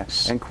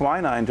else. Yeah. And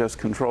quinine just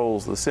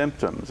controls the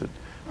symptoms. I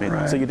mean,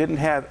 Right. So you didn't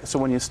have. So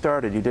when you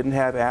started, you didn't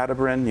have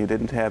Adabrin. You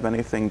didn't have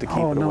anything to keep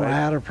Oh, it no, away.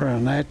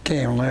 Adaprin, that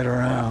came later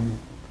on.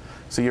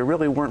 So you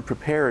really weren't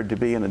prepared to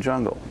be in a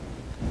jungle.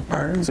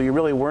 Pardon? So you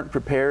really weren't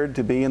prepared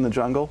to be in the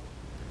jungle?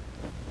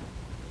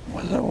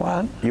 Was it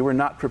what? You were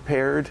not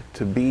prepared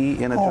to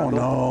be in a Oh,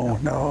 jungle?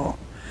 no.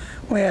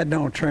 We had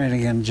no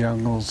training in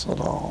jungles at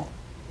all.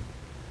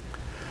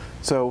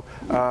 So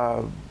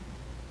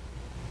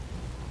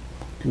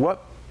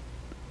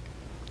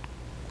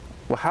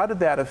how did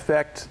that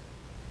affect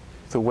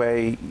the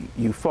way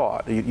you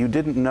fought? You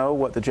didn't know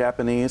what the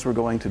Japanese were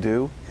going to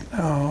do?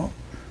 No.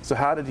 So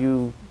how did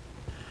you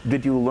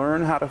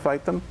learn how to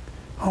fight them?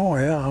 Oh,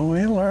 yeah,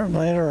 we learned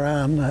later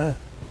on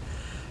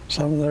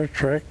some of their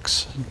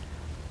tricks.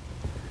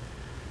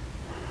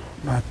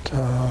 But,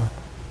 of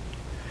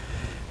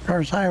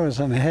course, I was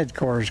in the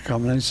headquarters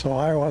company, so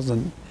I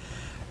wasn't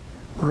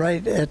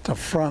right at the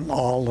front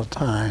all the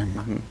time.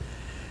 Mm-hmm.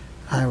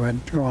 I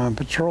would go on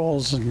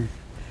patrols and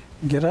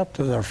get up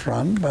to the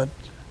front, but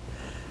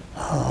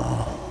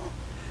I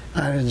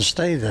didn't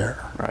stay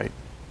there. Right.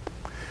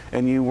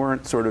 And you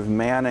weren't sort of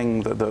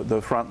manning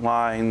the front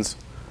lines.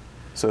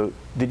 So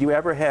did you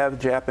ever have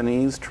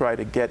Japanese try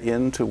to get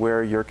into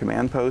where your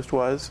command post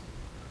was?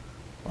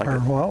 Or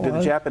what Did the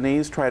was?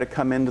 Japanese try to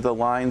come into the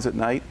lines at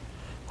night?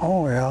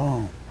 Oh,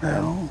 yeah,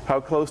 yeah. How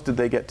close did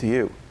they get to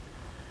you?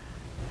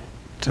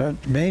 To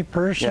me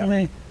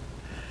personally,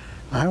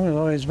 I was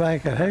always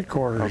back at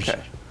headquarters.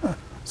 Okay.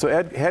 So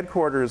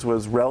headquarters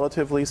was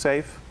relatively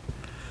safe?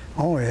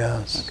 Oh,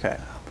 yes. Okay.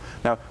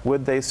 Now,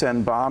 would they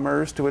send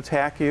bombers to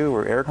attack you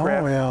or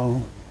aircraft?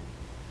 Oh,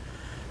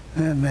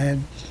 yeah. And they'd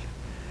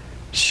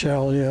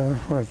shell you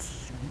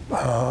with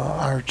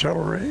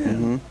artillery.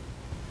 Mm-hmm.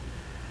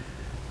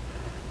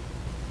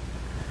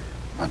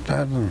 But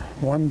then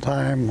one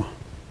time,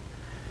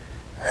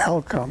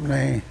 L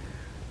Company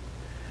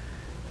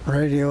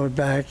radioed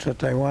back that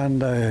they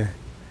wanted a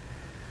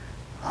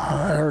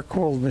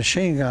air-cooled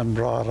machine gun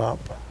brought up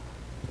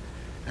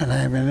and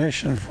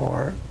ammunition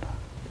for it.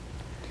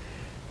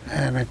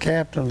 And the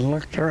captain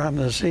looked around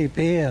the CP,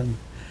 and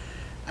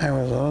there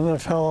was another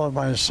fellow and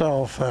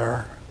myself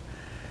there.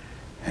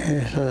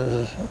 He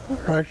says,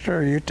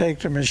 "Rector, you take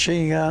the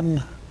machine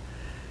gun,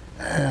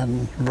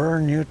 and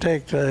Vern, you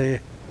take the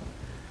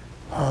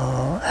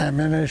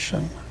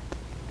ammunition."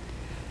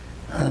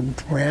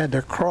 And we had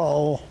to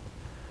crawl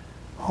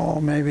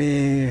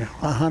maybe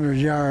 100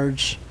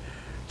 yards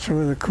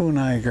through the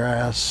kunai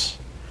grass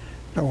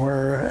to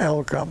where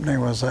L Company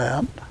was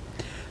at.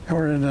 They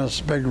were in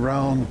this big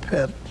round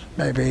pit,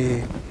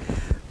 maybe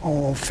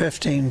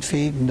 15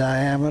 feet in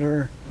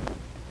diameter,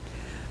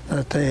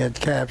 that they had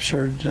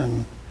captured,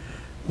 and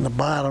the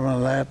bottom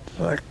of that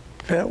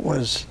pit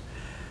was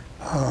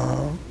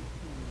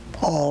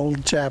all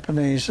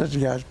Japanese that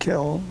got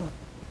killed.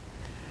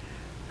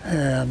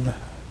 And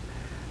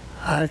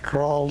I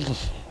crawled,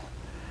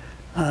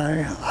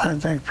 I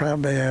think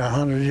probably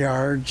 100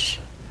 yards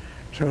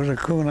through the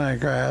kunai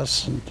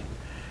grass, and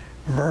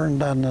Vern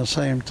done the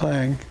same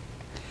thing.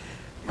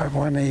 But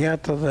when he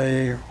got to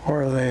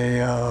where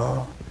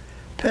the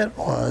pit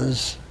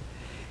was,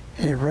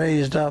 he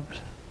raised up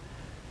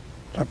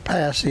to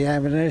pass the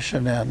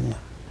ammunition in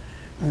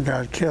and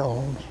got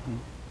killed,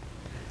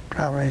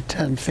 probably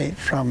 10 feet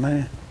from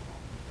me.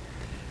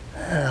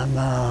 And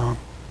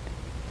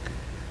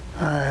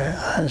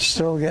I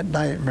still get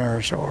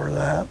nightmares over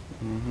that.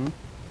 Mm-hmm.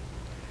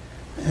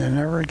 You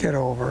never get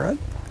over it.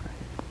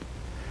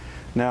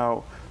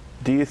 Now,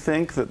 do you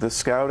think that the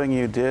scouting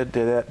you did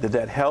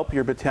that help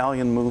your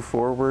battalion move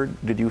forward?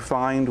 Did you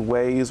find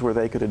ways where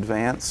they could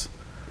advance,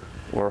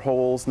 or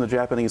holes in the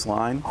Japanese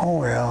line?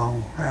 Oh,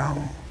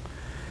 yeah.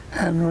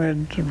 And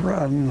we'd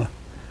run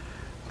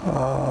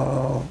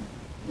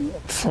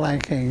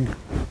flanking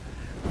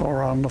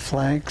around the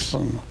flanks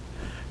and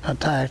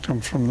attacked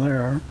them from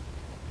there.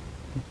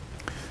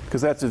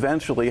 Because that's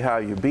eventually how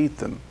you beat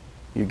them.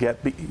 You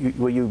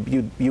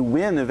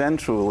win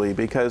eventually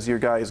because your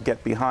guys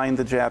get behind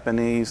the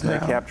Japanese, and they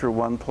capture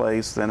one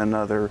place, then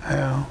another,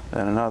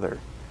 then another.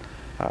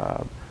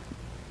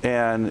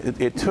 And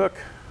it took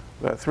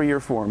 3 or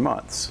 4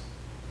 months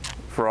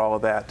for all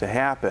of that to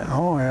happen.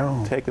 Oh,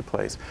 yeah. Take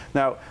place.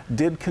 Now,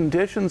 did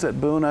conditions at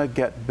Buna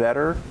get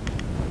better?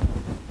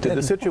 Did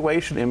the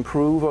situation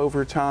improve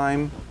over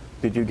time?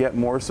 Did you get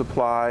more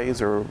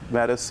supplies or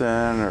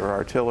medicine or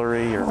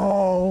artillery? Or?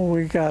 Oh,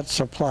 we got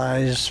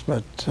supplies,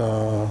 but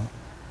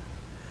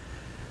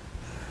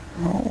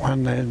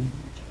when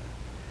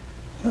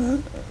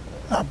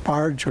a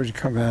barge would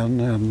come in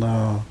and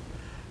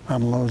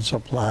unload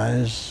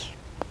supplies,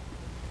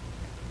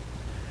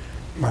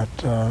 but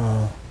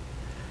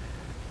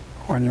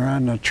when you're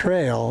on the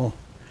trail,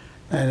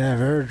 they'd have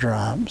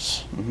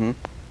airdrops. Mm-hmm.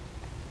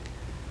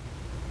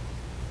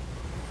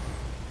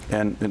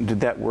 And did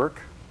that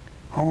work?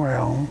 Oh,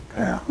 well,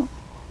 yeah.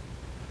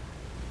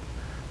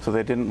 So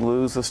they didn't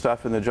lose the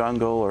stuff in the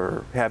jungle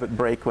or have it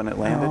break when it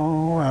landed?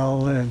 Oh,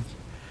 well,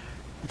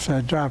 if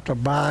they dropped a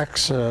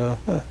box, it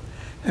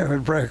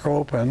would break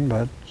open,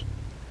 but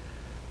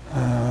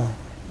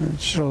you'd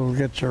still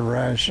get your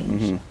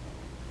rations. Mm-hmm.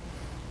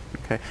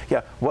 Okay.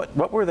 Yeah.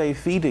 What were they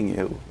feeding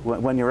you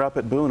when you're up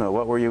at Buna?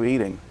 What were you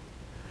eating?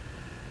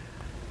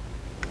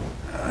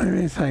 What do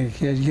you think?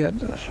 You'd get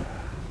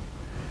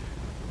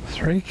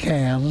 3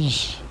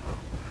 cans.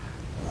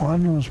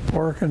 One was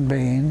pork and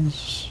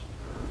beans.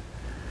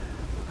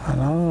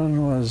 Another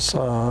one was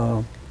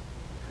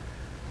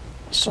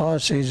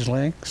sausage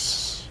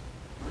links.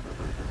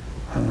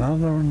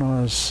 Another one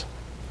was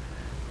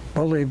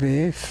bully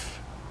beef.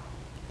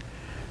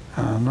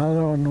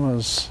 Another one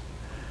was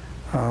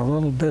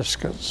little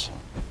biscuits.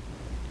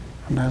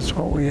 And that's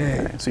what we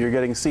ate. Okay. So you're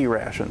getting sea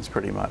rations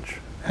pretty much.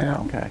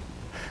 Yeah. Okay.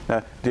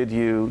 Now, did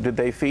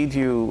they feed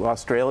you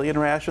Australian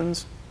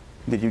rations?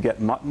 Did you get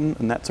mutton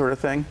and that sort of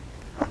thing?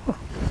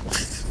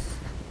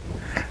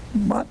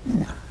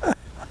 Mutton.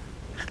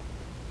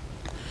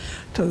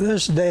 To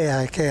this day,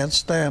 I can't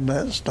stand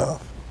that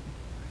stuff.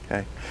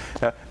 Okay.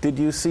 Did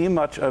you see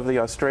much of the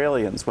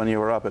Australians when you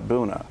were up at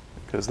Buna?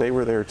 Because they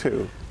were there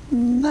too.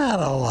 Not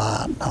a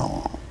lot,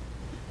 no.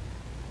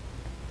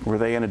 Were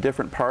they in a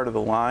different part of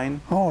the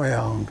line? Oh,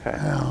 yeah. Okay.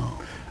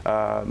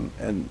 Yeah.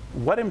 And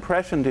what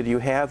impression did you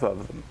have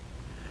of them?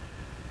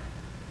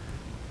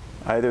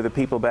 Either the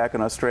people back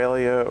in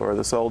Australia or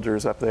the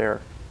soldiers up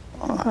there?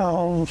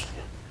 Well,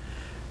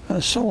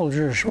 the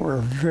soldiers were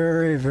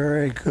very,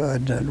 very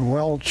good and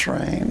well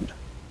trained.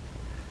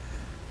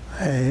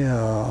 They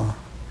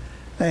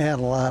had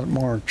a lot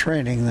more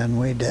training than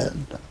we did,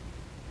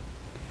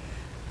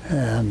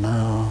 and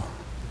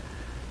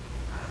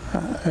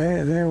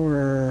they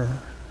were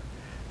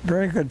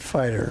very good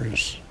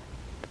fighters.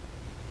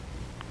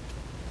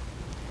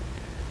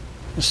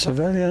 The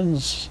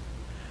civilians,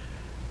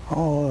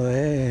 oh,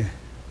 they,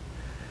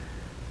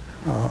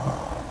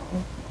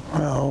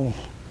 well,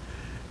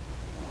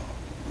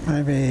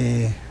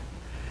 maybe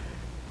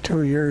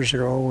 2 years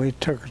ago, we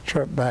took a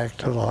trip back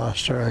to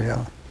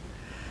Australia,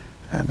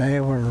 and they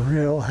were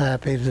real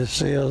happy to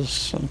see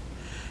us and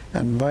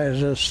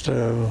invited us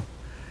for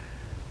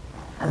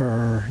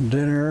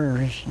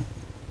dinners.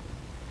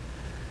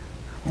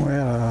 We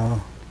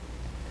had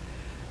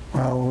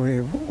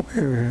we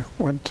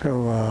went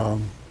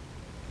to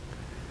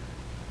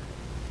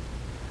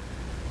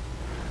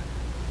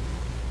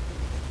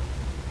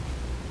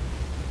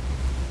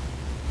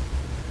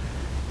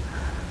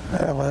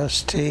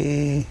LST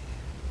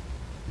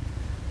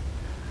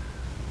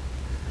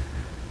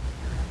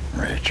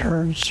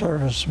Returned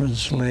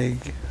Servicemen's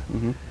League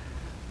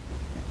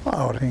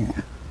outing.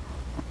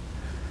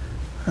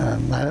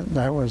 And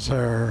that was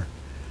their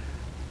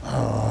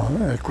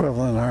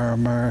equivalent, our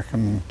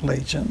American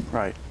Legion.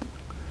 Right.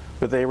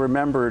 But they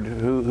remembered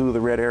who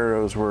the Red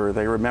Arrows were.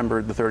 They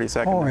remembered the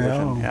 32nd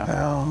Division.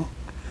 Yeah.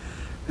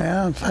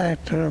 Yeah, in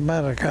fact, I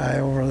met a guy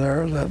over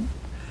there that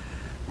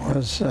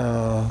was,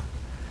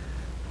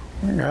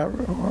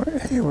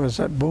 he was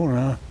at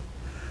Buna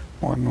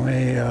when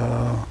we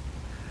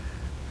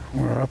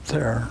were up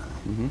there.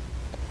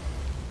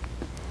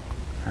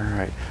 All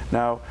right.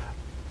 Now,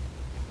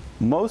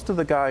 most of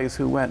the guys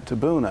who went to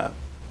Buna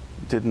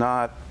did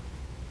not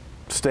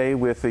stay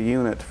with the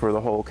unit for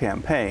the whole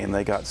campaign.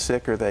 They got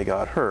sick or they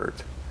got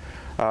hurt.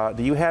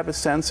 Do you have a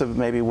sense of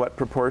maybe what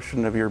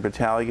proportion of your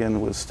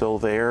battalion was still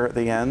there at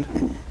the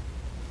end?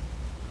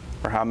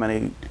 Or how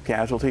many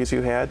casualties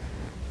you had?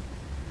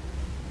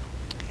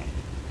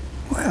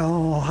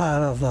 Well,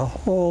 out of the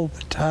whole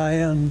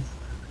battalion,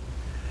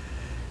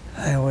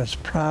 it was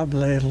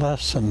probably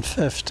less than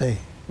 50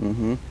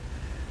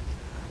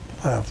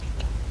 left.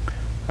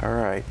 All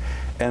right.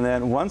 And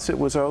then once it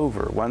was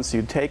over, once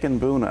you'd taken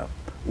Buna,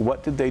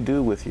 what did they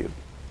do with you?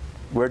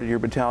 Where did your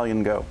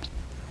battalion go?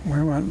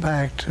 We went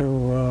back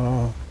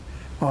to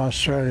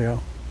Australia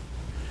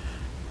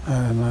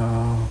and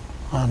on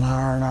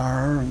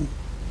R&R and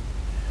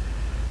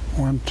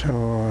went to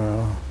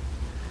a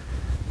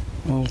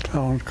little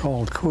town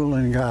called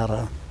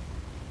Coolangatta.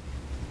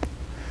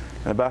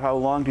 And about how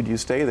long did you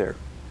stay there?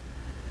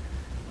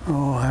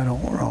 Oh, I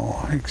don't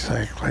know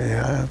exactly.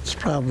 It's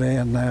probably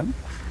in that.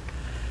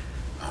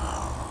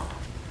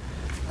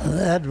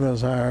 Ed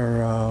was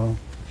our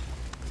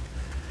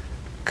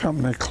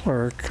company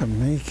clerk,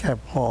 and he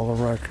kept all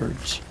the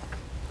records.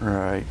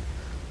 Right.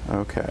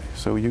 Okay.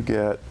 So you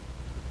get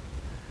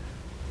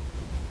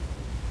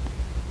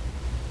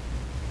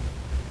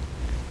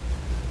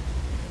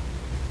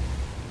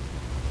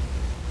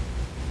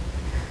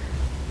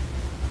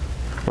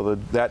well,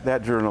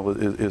 that journal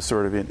is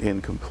sort of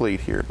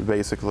incomplete here.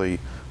 Basically,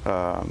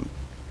 I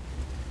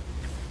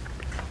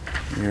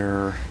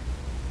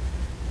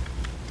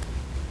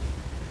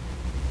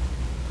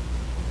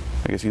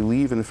guess you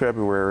leave in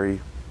February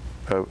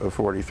of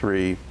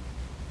 43,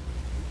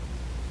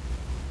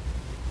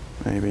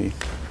 maybe,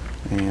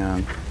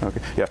 and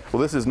okay, yeah.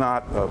 Well, this is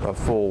not a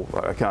full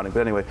accounting, but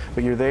anyway.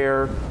 But you're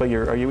there. But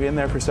are you in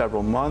there for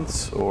several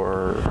months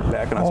or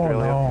back in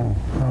Australia? Oh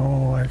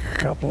no, like a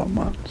couple of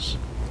months.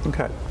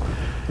 Okay.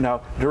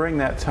 Now, during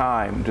that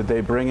time, did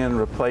they bring in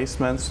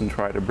replacements and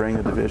try to bring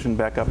the division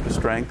back up to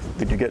strength?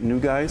 Did you get new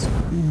guys?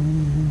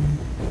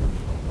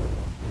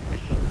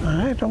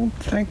 I don't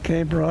think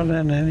they brought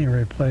in any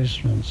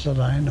replacements that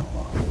I know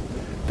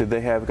of. Did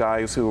they have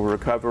guys who were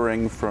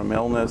recovering from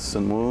illness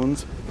and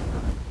wounds?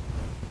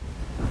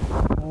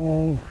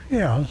 Oh,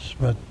 yes,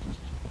 but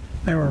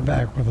they were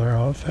back with their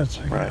outfits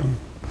again. Right.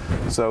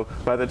 So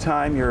by the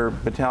time your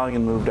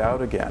battalion moved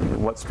out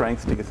again, what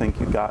strength do you think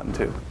you'd gotten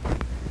to?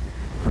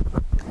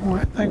 Well,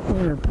 I think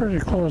we were pretty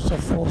close to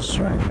full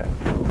strength. Okay.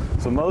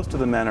 So most of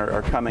the men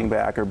are coming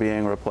back or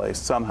being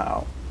replaced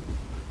somehow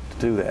to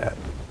do that.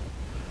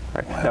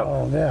 Right.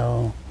 Well,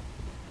 yeah,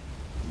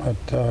 but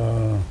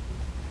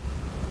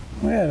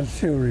we had a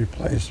few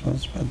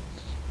replacements, but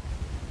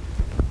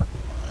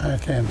I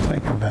can't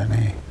think of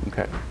any.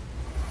 Okay.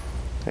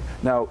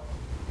 Now,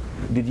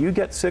 did you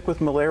get sick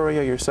with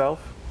malaria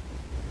yourself?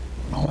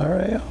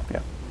 Malaria?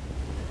 Yeah.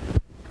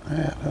 I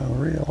had a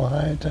real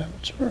high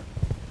temperature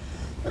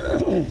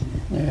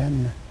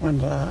and went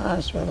to the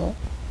hospital.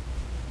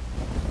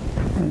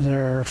 Was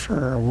there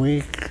for a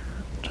week,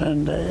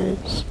 10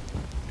 days.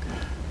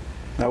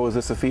 Now, was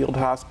this a field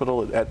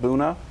hospital at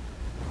Buna?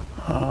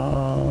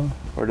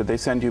 Or did they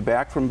send you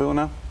back from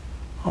Buna?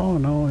 Oh,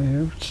 no,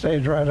 you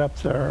stayed right up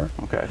there.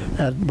 Okay.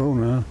 At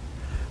Buna,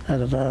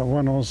 at the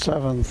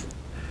 107th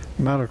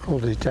Medical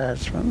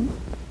Detachment.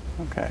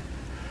 Okay.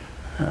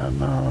 And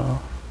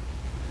now,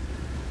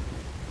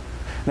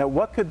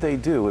 what could they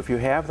do if you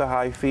have the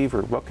high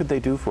fever? What could they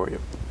do for you?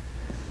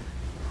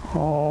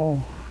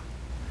 oh,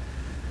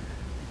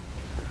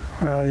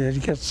 well,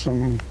 you'd get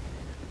some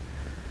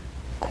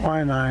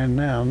quinine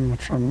then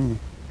from,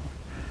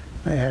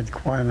 they had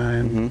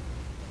quinine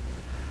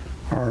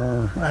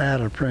or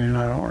Adiprene,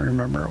 I don't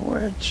remember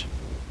which.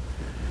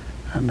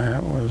 And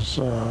that was,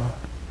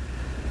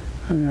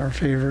 and your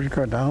fever would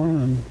go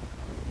down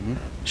and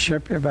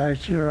ship you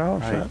back to your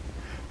outfit. Right.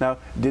 Now,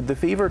 did the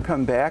fever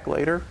come back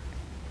later?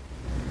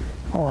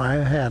 Oh, I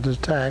had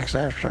attacks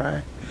after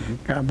I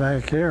got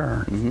back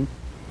here.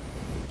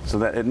 So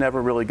that it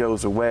never really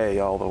goes away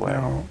all the way?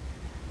 No.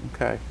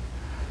 Okay.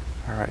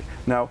 All right.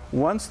 Now,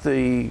 once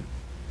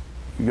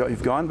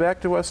you've gone back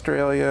to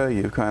Australia,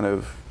 you've kind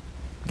of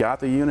got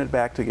the unit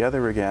back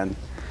together again,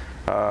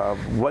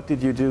 what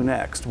did you do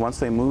next? Once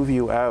they move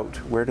you out,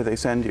 where do they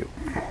send you?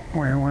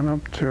 We went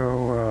up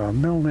to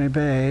Milne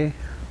Bay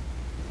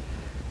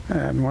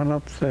and went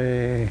up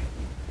the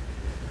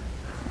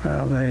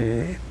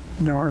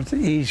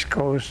northeast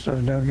coast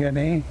of New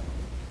Guinea.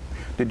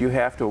 did you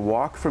have to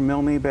walk from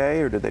Milne Bay,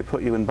 or did they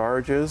put you in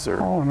barges? Or?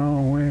 Oh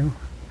no,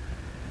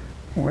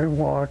 we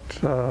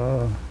walked.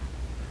 Oh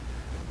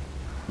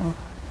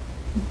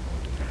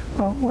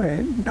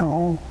wait,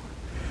 no,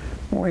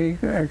 we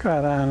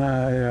got on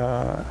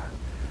a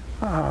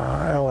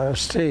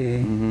LST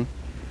Mm-hmm.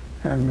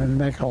 and would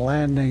make a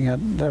landing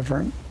at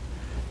different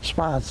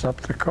spots up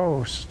the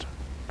coast.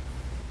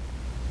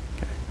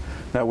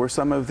 Now, were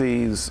some of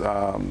these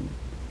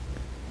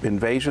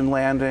invasion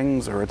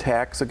landings or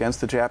attacks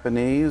against the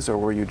Japanese, or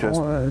were you just?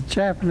 Well, the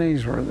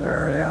Japanese were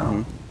there, yeah.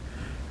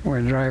 Mm-hmm.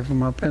 We'd drive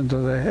them up into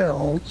the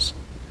hills,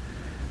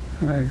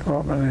 and they'd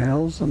go up in the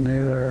hills and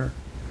either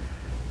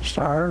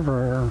starve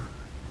or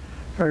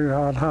figure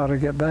out how to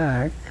get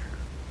back.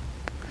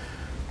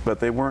 But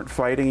they weren't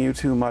fighting you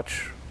too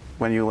much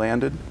when you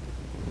landed?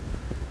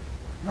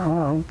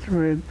 Oh,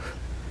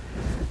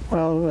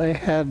 well, they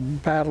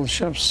had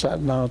battleships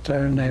sitting out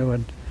there, and they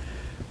would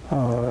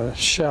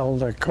shell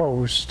the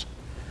coast,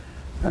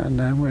 and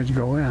then we'd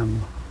go in.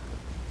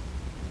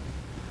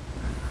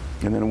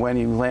 And then when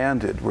you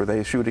landed, were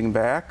they shooting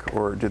back,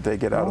 or did they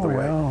get out of the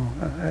way?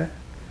 Yeah.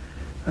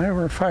 They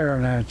were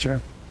firing at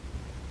you.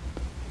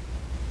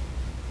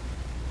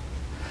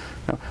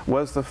 Now,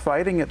 was the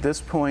fighting at this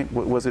point,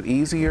 was it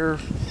easier?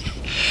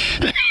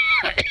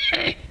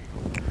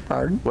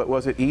 Pardon?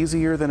 Was it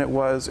easier than it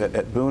was at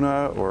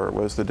Buna, or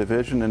was the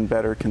division in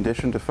better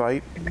condition to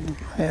fight?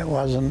 It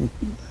wasn't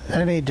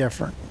any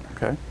different.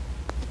 Okay.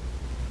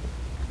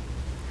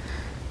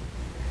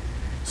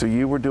 So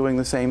you were doing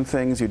the same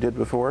things you did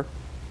before?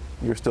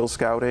 You're still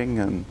scouting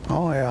and...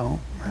 Oh, yeah,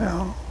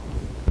 yeah.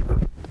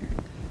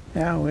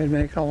 Yeah, we'd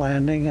make a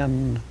landing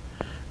and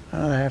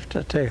I'd have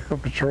to take a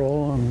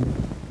patrol and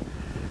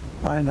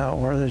find out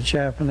where the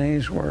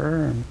Japanese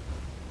were and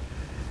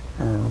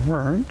or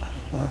weren't.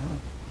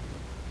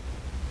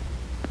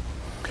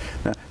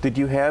 Now, did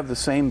you have the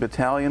same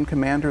battalion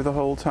commander the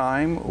whole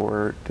time,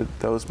 or did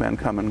those men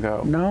come and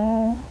go?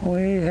 No,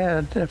 we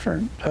had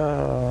different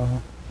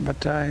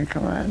battalion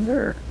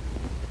commander.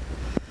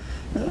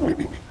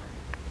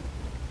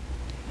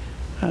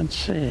 Let's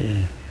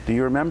see. Do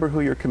you remember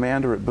who your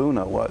commander at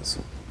Buna was?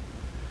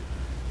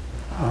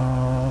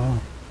 I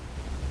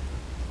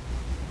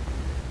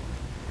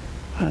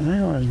think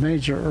it was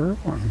Major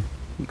Irwin.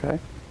 Okay.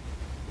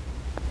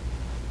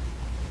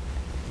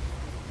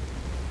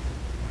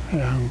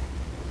 Yeah.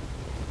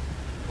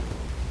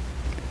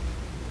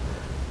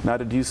 Now,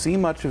 did you see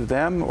much of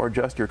them, or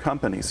just your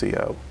company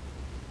CO?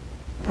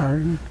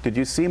 Pardon? Did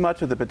you see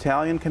much of the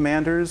battalion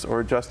commanders,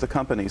 or just the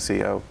company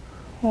CO?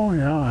 Oh,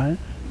 yeah. I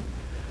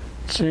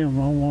see them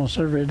almost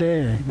every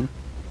day.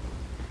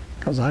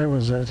 Because I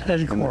was at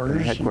headquarters. In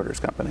the headquarters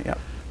company, yeah.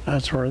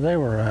 That's where they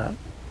were at.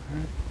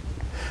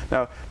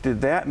 Now,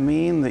 did that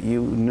mean that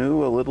you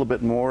knew a little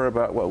bit more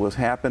about what was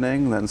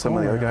happening than some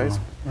of the other guys?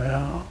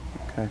 Yeah.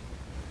 Okay.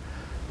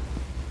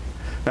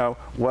 Now,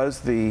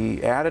 was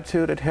the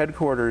attitude at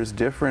headquarters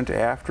different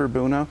after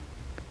Buna?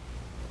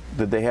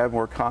 Did they have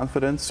more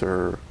confidence,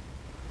 or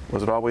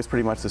was it always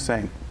pretty much the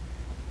same?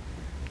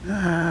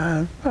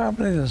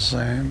 Probably the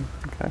same.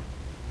 Okay.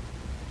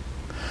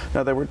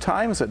 Now, there were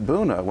times at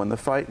Buna when the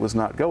fight was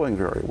not going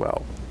very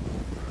well.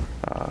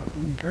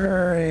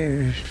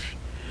 Very,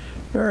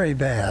 very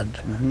bad.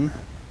 Mm-hmm.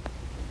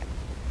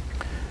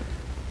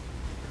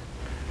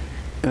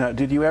 Now,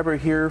 did you ever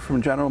hear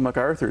from General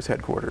MacArthur's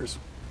headquarters?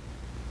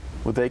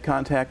 Would they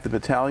contact the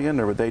battalion,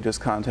 or would they just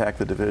contact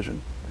the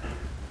division?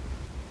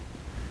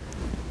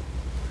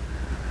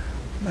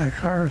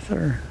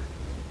 MacArthur.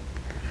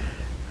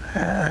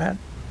 I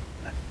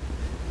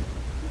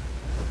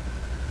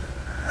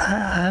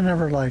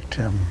never liked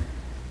him.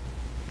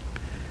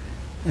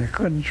 You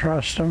couldn't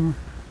trust him.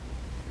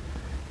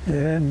 You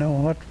didn't know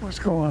what was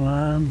going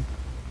on.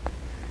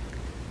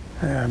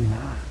 And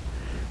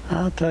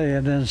I'll tell you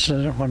an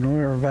incident when we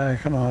were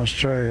back in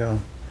Australia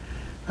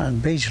on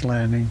beach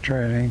landing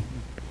training.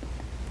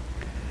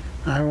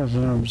 I was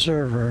an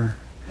observer,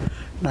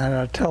 and I had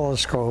a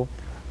telescope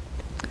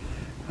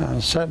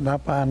sitting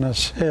up on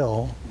this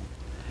hill,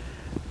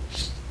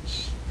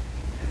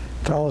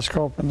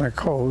 telescoping the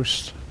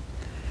coast,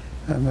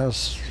 and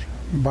this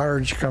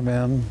barge come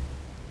in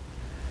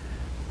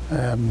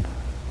and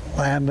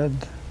landed,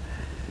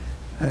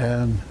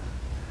 and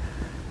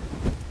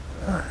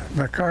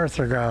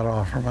MacArthur got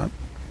off from it.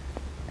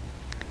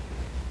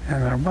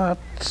 And about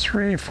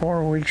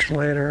 3-4 weeks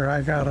later,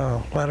 I got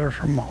a letter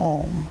from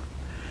home.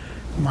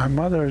 My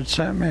mother had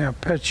sent me a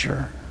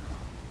picture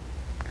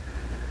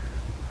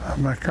of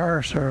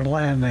MacArthur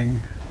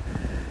landing,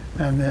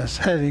 and this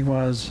heading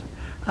was,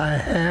 "I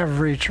have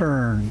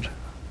returned."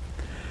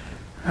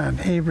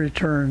 And he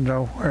returned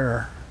to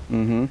where?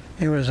 Mm-hmm.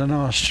 He was in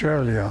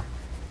Australia.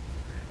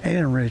 He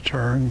didn't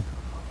return.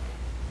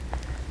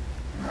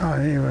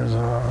 He was,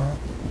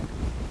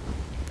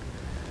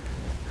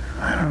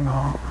 I don't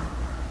know.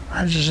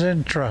 I just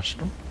didn't trust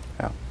him.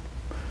 Yeah.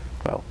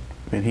 Well,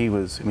 I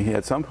mean,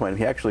 at some point,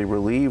 he actually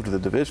relieved the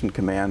division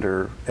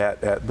commander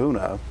at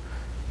Buna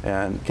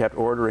and kept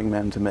ordering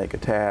men to make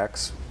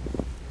attacks.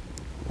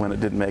 when it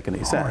didn't make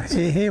any sense.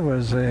 He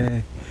was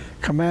a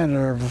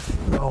commander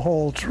of the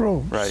whole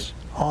troops. Right.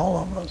 All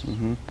of us.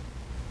 Mm-hmm.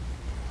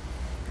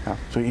 Yeah.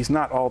 So he's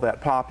not all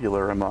that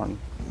popular among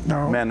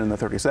men in the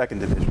 32nd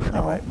Division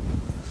anyway.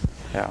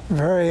 Yeah.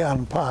 Very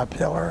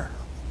unpopular.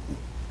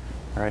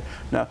 All right.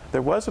 Now,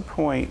 there was a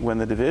point when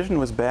the division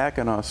was back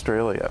in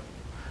Australia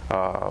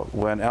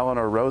when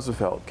Eleanor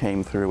Roosevelt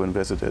came through and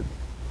visited.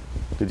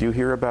 Did you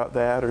hear about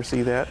that or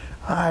see that?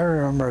 I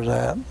remember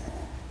that.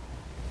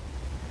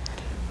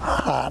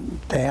 Hot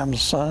damn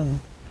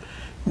sun.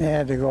 You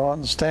had to go out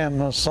and stand in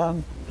the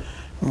sun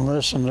and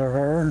listen to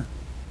her.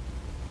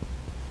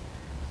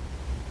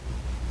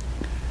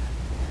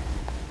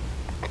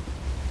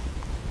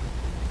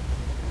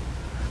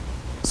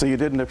 So you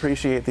didn't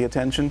appreciate the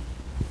attention?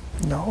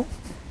 No.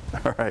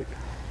 All right.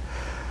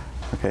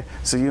 Okay.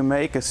 So you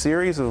make a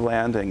series of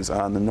landings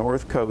on the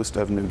north coast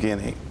of New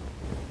Guinea.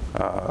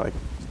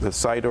 The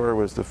Cedar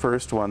was the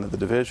first one that the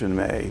division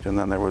made, and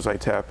then there was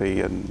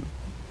Itapi and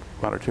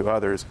one or two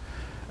others.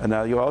 And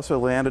now you also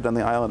landed on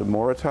the island of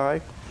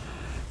Morotai.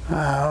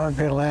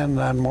 We landed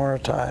on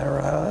Morotai,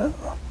 right?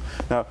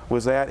 Now,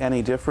 was that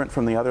any different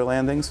from the other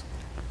landings?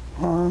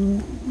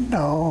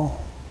 No.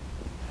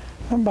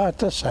 About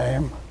the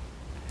same.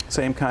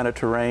 Same kind of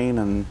terrain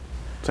and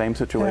same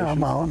situation? Yeah,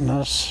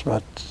 mountainous,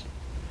 but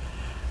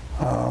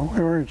we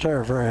weren't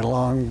there very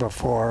long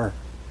before,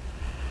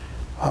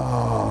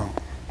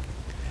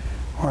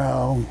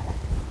 well,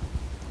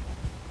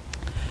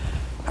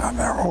 I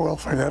never will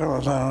forget, it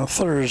was on a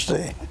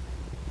Thursday.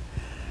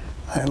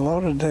 I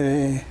loaded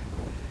the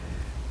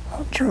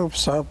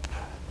troops up,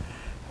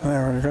 and they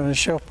were going to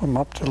ship them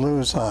up to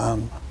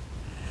Luzon,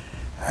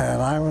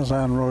 and I was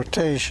on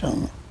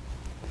rotation,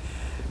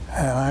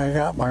 and I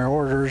got my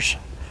orders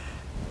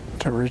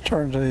to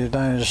return to the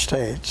United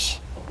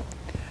States.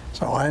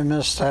 So I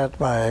missed that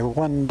by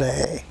 1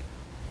 day,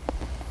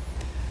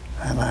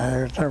 and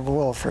I never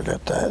will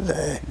forget that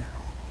day.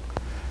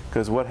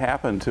 Because what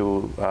happened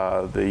to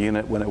the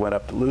unit when it went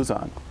up to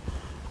Luzon?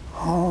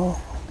 Oh,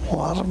 a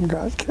lot of them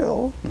got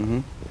killed.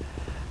 Mm-hmm.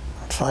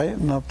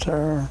 Fighting up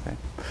there. Okay.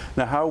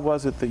 Now, how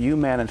was it that you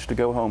managed to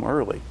go home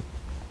early?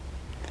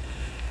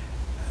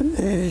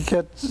 You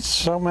get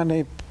so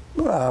many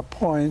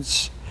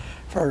points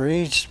for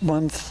each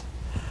month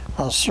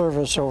of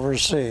service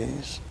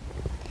overseas.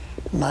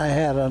 And I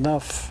had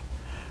enough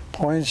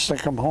points to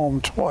come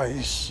home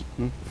twice.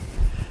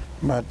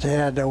 Mm-hmm. But you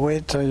had to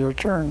wait till your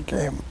turn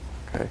came.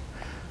 Okay.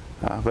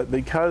 But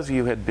because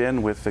you had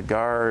been with the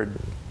Guard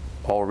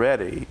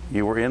already,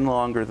 you were in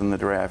longer than the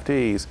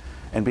draftees,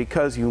 and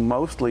because you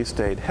mostly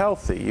stayed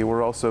healthy, you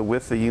were also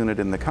with the unit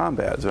in the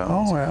combat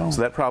zones. Oh, well.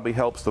 So that probably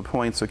helps the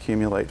points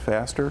accumulate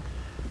faster?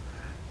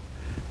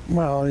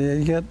 Well,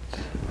 you get,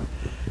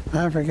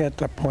 I forget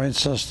the point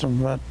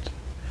system, but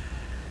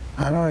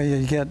I know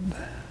you get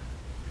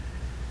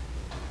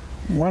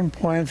 1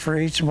 point for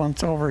each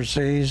month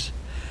overseas,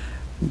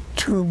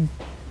 2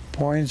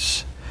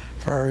 points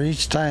for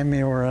each time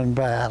you were in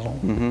battle,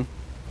 mm-hmm.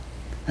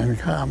 in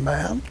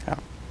combat. Yeah.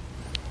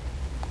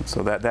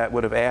 So that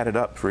would have added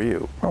up for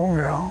you. Oh,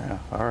 yeah. Yeah.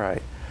 All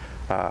right.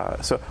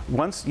 So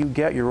once you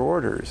get your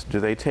orders, do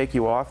they take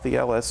you off the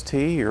LST,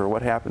 or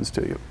what happens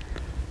to you?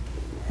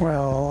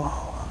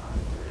 Well,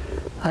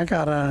 I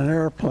got on an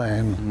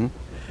airplane, mm-hmm.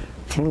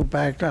 flew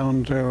back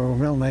down to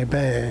Milne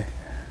Bay,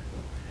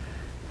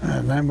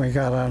 and then we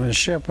got on a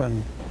ship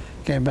and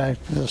came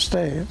back to the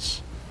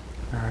States.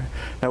 All right.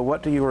 Now,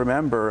 what do you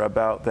remember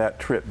about that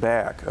trip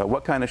back?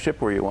 What kind of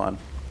ship were you on?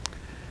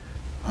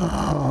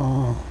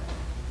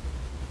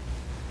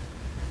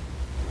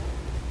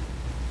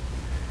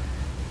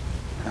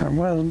 It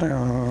wasn't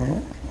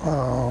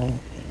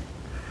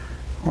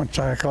what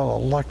I call a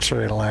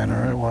luxury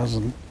liner. It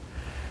wasn't.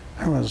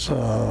 It was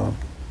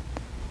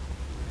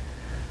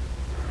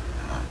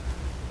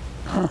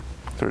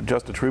Sort of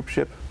just a troop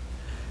ship?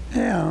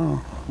 Yeah.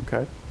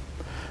 Okay.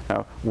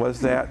 Now,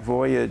 was that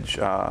voyage,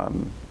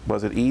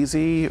 was it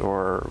easy,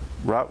 or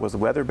was the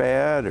weather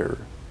bad, or?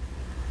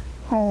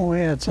 Oh, we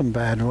had some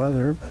bad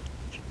weather, but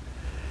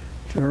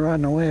if you were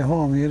on the way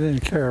home, you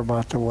didn't care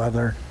about the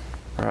weather.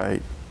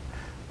 Right.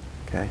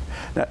 Okay.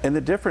 Now, in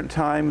the different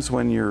times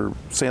when you're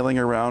sailing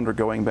around or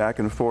going back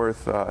and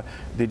forth,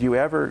 did you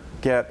ever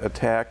get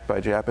attacked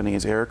by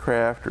Japanese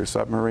aircraft or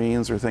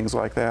submarines or things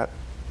like that?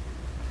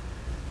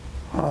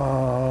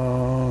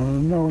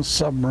 No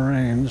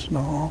submarines,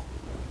 no.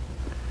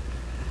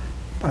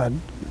 But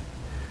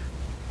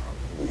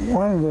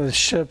one of the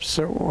ships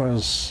that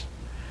was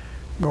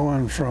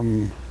going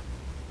from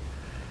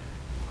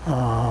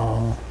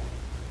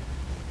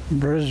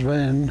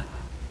Brisbane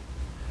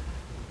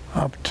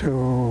up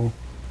to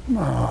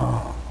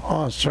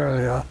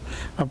Australia,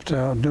 up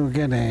to New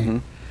Guinea,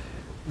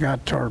 mm-hmm.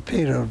 got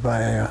torpedoed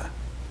by,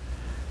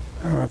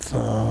 I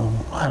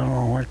don't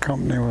know what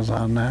company was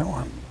on that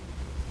one.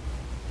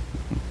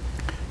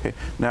 Okay.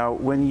 Now,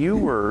 when you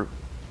were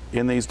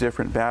in these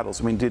different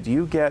battles, I mean, did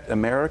you get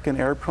American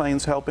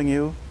airplanes helping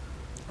you?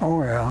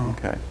 Oh, yeah.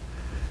 Okay.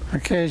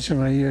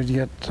 Occasionally you'd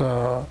get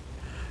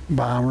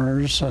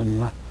bombers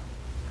and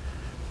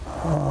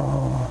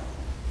Of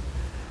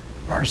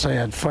course, they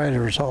had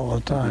fighters all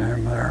the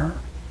time there.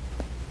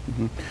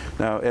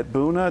 Now, at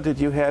Buna, did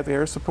you have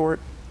air support?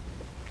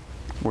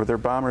 Were there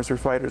bombers or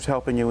fighters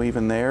helping you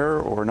even there,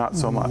 or not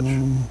so much?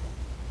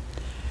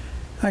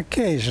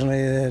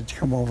 Occasionally, they'd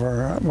come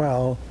over.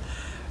 Well,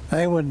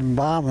 they wouldn't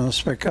bomb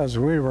us because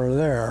we were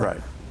there.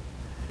 Right.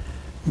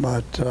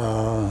 But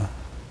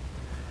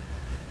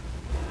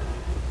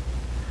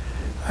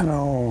I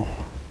know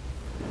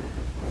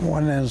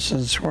one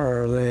instance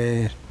where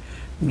they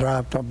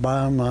dropped a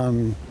bomb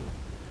on,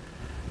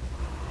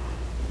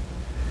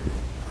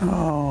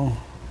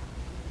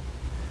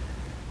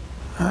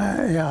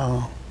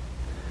 yeah,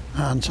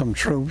 on some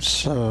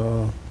troops,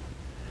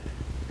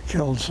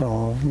 killed some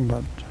of them,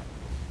 but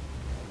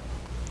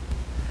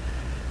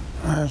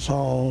that's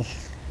all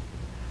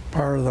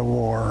part of the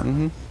war.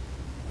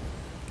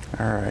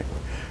 All right.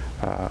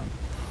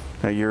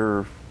 Now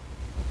you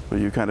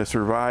kind of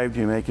survived,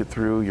 you make it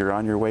through, you're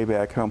on your way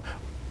back home.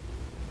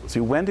 See,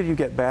 when did you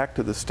get back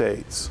to the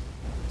States?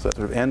 Is that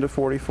sort of end of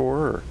 44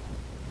 or?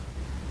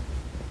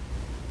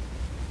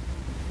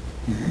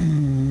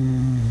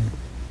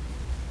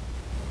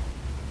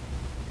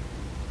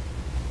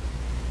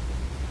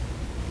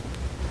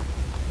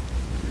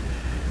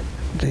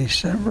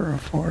 December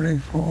of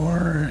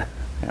 44.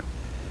 Yeah.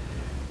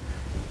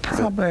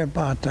 Probably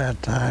about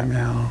that time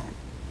now.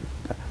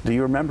 Do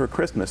you remember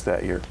Christmas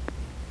that year?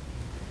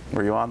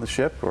 Were you on the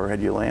ship, or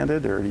had you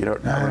landed, or you don't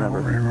remember? I don't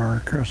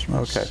remember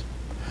Christmas. Okay.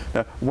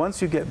 Now,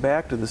 once you get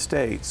back to the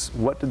States,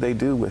 what did they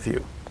do with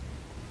you?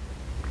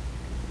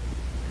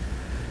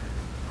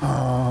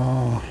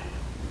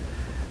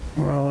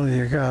 Well,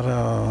 you got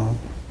a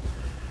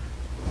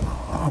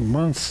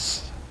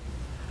month's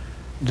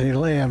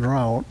delay en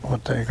route,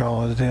 what they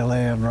call a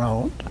delay en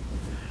route.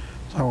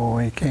 So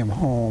we came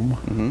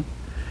home.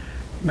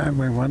 Then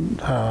we went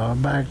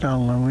back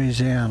down to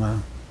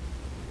Louisiana.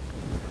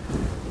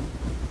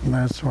 And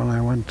that's when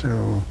I went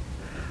to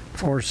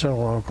Fort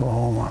Sill,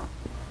 Oklahoma.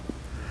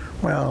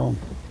 Well,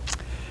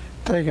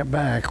 take it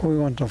back, we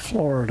went to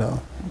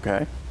Florida.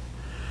 Okay.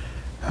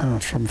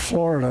 From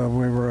Florida,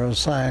 we were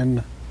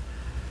assigned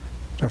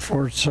to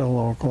Fort Sill,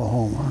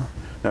 Oklahoma.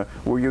 Now,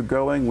 were you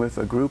going with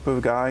a group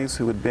of guys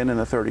who had been in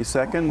the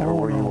 32nd, or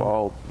were you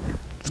all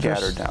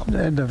scattered Just down?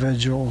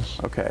 Individuals.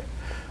 Okay.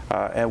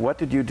 And what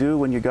did you do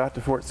when you got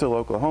to Fort Sill,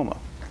 Oklahoma?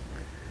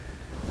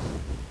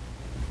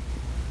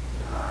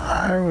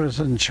 I was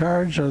in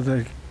charge of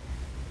the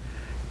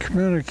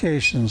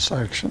communications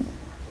section.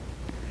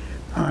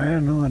 I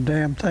didn't know a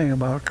damn thing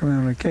about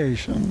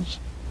communications.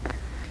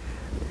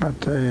 But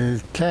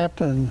the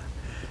captain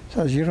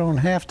says, you don't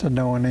have to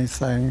know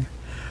anything.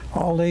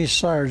 All these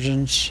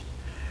sergeants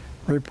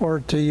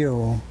report to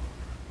you.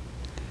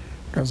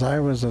 Because I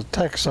was a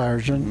tech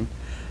sergeant.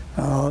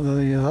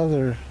 The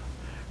other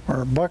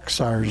were buck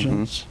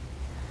sergeants.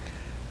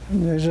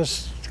 And they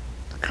just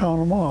count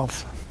them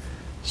off.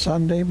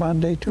 Sunday,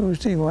 Monday,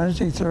 Tuesday,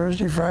 Wednesday,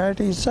 Thursday,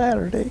 Friday,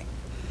 Saturday.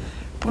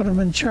 Put them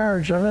in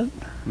charge of it.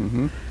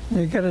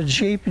 You get a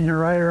Jeep and you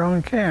ride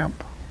around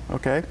camp.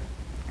 Okay.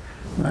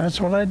 And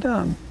that's what I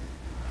done.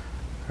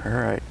 All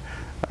right.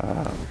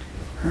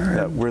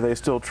 Were they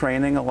still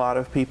training a lot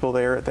of people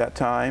there at that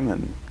time?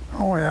 And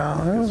Oh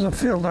yeah, it was a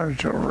field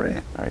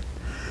artillery. right.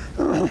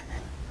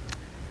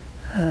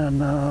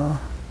 And the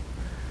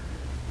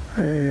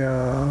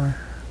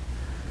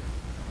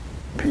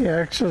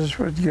PXs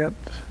would get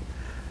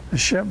a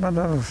shipment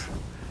of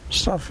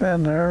stuff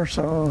in there,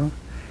 so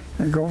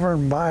you go over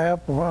and buy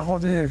up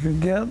what you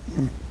could get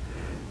and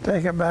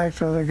take it back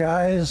to the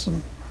guys,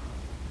 and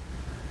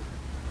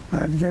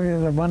I'd give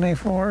you the money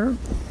for it.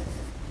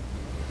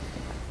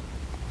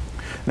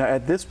 Now,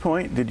 at this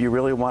point, did you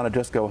really want to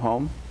just go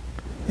home?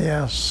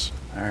 Yes.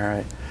 All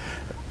right.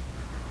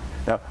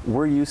 Now,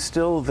 were you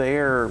still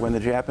there when the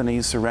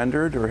Japanese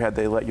surrendered, or had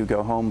they let you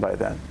go home by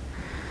then?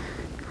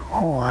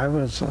 Oh, I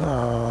was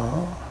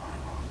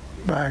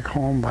back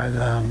home by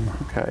then,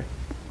 Okay.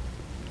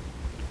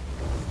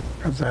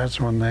 because that's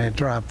when they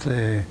dropped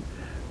the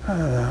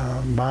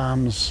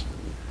bombs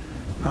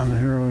on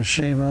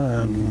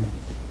Hiroshima and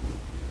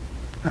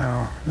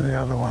the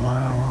other one,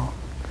 I don't know.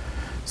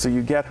 So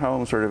you get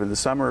home sort of in the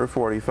summer of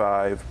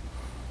 45.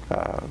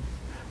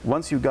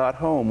 Once you got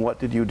home, what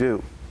did you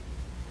do?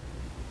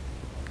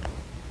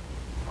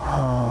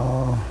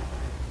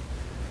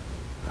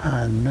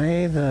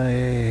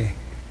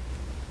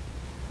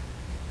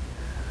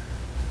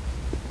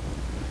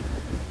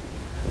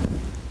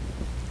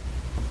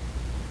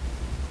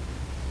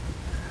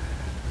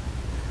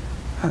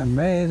 I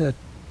made the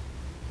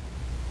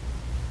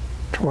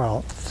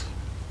 12th.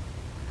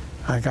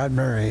 I got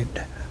married.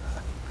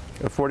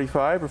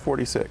 45 or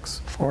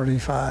 46?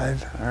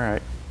 45. All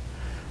right.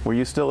 Were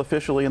you still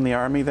officially in the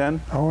Army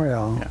then? Oh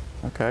yeah. Yeah.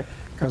 Okay.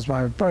 Because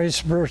my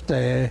wife's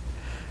birthday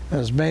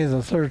is May the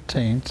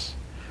 13th.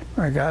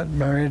 I got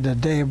married the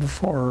day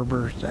before her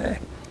birthday.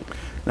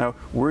 Now,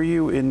 were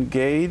you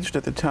engaged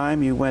at the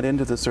time you went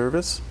into the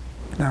service?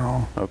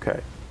 No,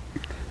 Okay.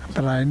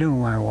 but I knew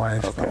my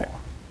wife. Okay.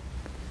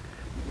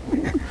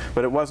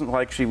 But it wasn't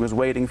like she was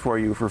waiting for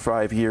you for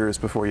 5 years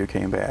before you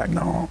came back?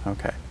 No.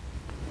 Okay.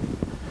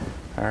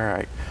 All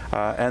right.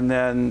 And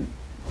then,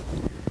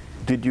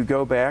 did you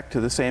go back to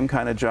the same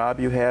kind of job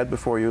you had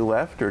before you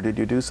left, or did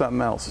you do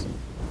something else?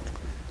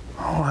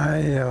 Oh,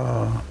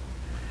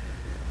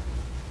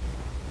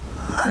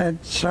 I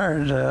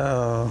started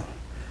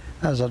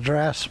as a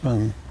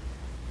draftsman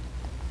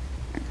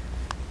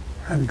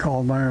in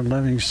Colmeyer,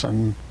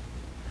 Livingston.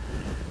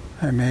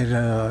 I made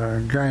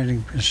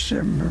grinding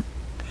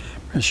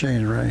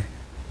machinery,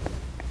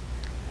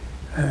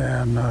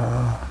 and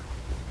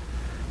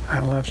I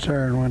left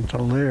there and went to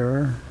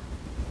Lear,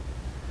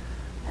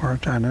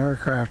 worked on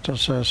aircraft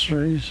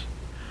accessories,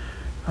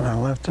 and I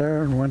left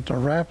there and went to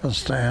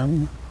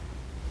Rapistan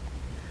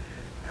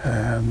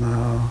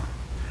and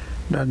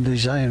done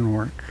design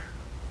work.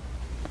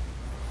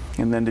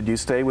 And then did you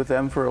stay with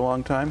them for a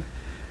long time?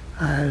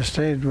 I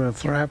stayed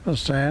with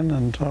Rapistan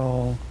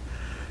until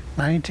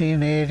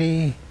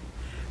 1980,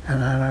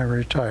 and then I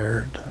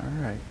retired.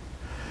 All right.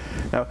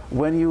 Now,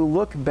 when you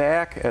look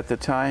back at the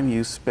time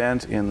you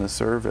spent in the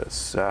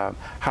service,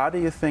 how do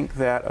you think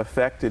that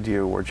affected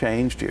you or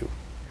changed you?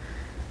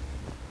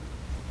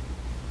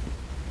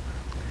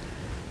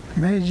 It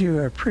made you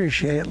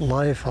appreciate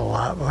life a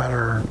lot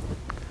better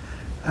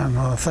and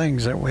the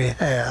things that we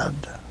had.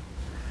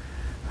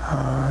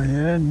 You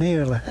didn't need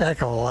a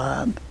heck of a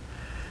lot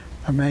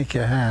to make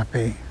you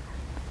happy.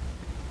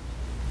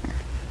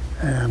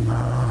 And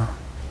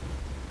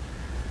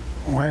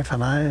wife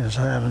and I has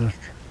had,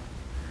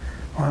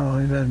 well,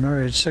 we've been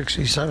married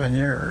 67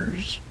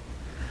 years.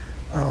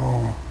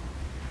 So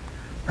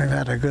we've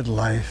had a good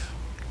life.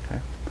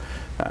 Okay.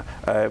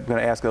 I'm going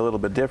to ask a little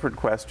bit different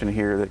question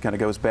here that kind of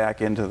goes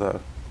back into the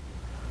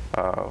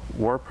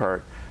war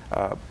part.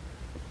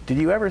 Did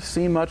you ever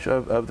see much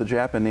of the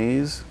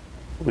Japanese,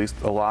 at least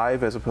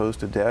alive as opposed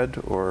to dead,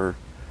 or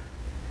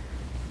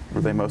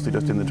were they mostly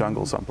just in the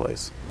jungle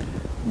someplace?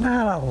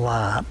 Not a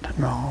lot,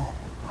 no.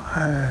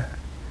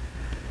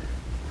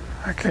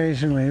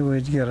 Occasionally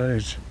we'd get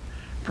a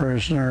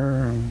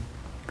prisoner. And,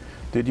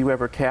 did you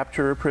ever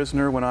capture a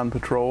prisoner when on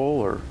patrol,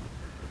 or?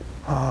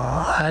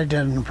 I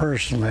didn't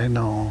personally,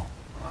 no.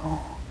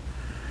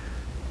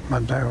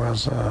 But there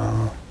was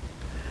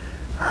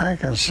I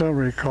can still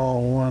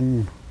recall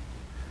one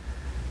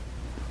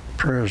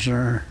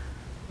prisoner.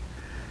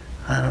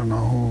 I don't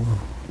know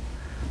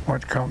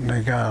what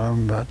company got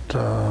him, but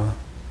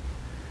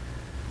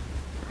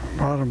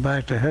brought him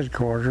back to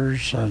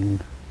headquarters,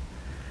 and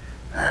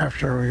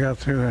after we got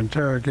through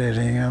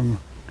interrogating him,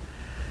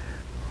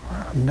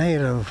 a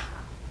native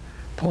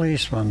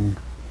policeman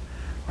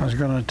was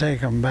going to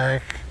take him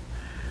back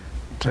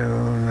to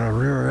the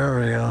rear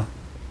area.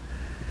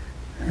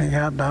 And he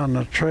got down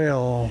the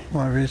trail,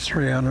 maybe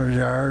 300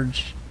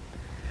 yards.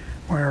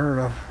 We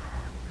heard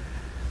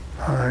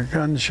a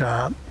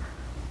gunshot.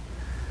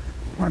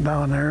 Went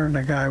down there and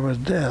the guy was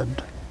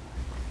dead.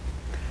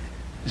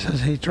 He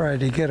says he tried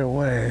to get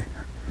away,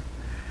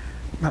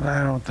 but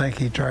I don't think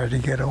he tried to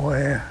get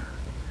away.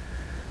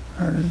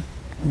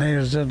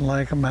 Natives didn't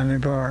like him any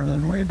more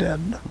than we did.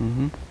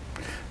 Mm-hmm.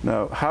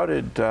 Now, how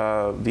did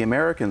the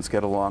Americans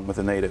get along with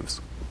the natives?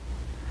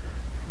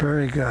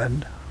 Very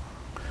good.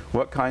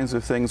 What kinds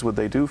of things would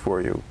they do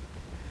for you?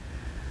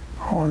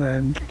 Oh,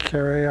 they'd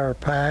carry our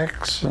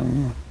packs,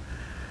 and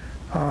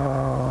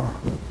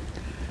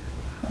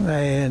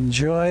they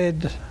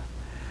enjoyed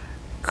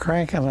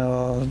cranking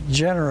a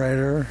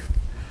generator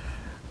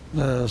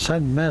to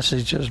send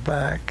messages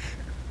back.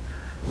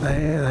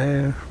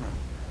 They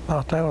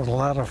thought that was a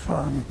lot of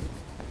fun.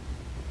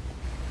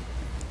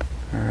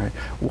 All right.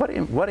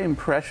 What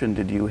impression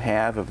did you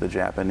have of the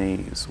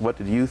Japanese? What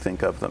did you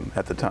think of them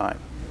at the time?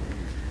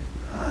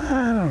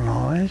 I don't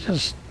know.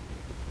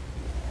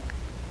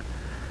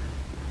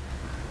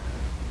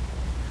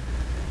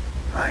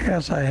 I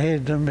guess I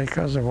hated them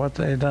because of what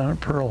they'd done at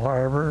Pearl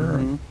Harbor.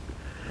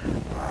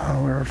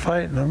 Mm-hmm. We were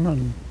fighting them,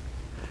 and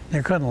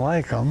you couldn't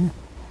like them.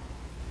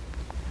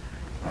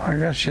 I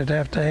guess you'd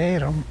have to hate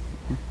them.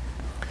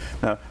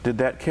 Now, did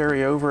that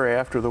carry over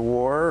after the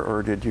war,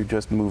 or did you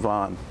just move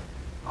on?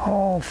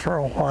 Oh, for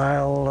a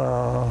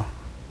while.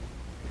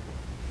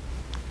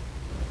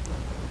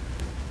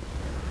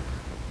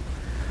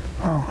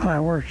 Well, when I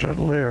worked at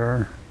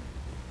Lear,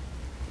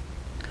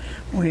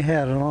 we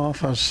had an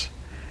office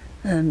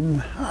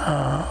in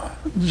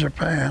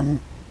Japan.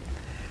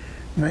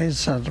 They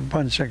sent a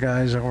bunch of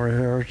guys over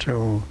here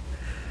to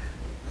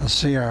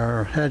see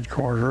our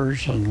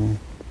headquarters and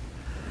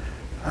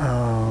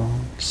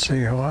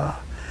see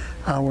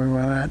how we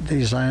went at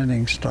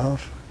designing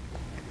stuff.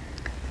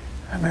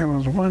 And there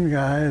was one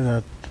guy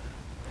that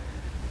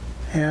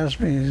he asked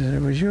me, he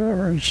said, "Was you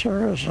ever in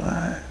service?"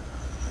 Yeah,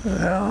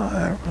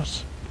 I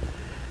was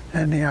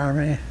in the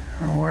Army,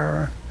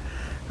 where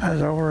I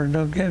was over in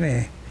New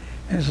Guinea.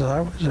 He said,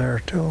 "I was there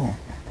too."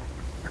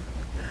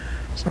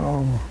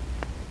 So,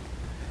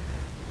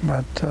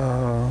 but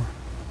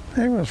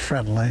he was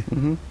friendly.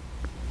 Mm-hmm.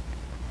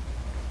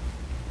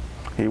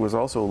 He was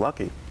also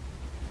lucky.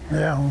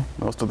 Yeah.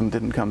 Most of them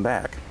didn't come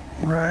back.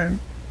 Right.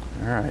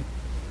 All right.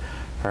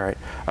 All right.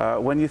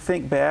 When you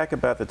think back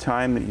about the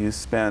time that you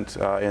spent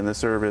in the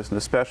service, and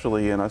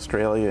especially in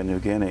Australia and New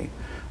Guinea,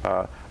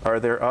 are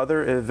there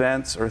other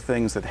events or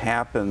things that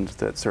happened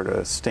that sort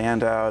of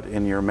stand out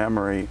in your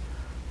memory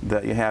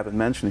that you haven't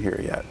mentioned here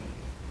yet?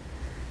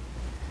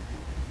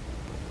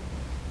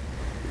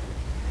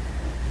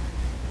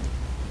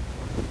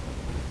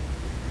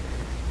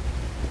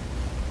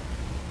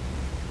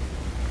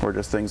 Or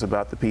just things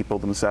about the people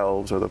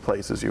themselves or the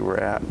places you were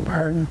at?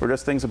 Pardon? Or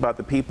just things about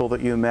the people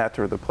that you met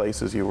or the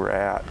places you were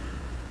at?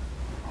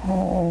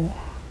 Oh,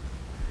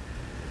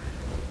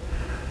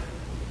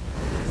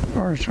 of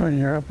course, when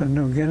you're up in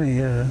New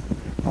Guinea,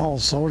 all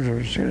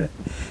soldiers, you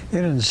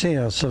didn't see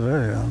a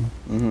civilian.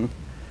 Mm-hmm.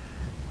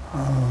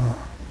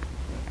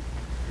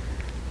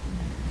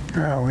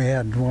 We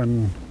had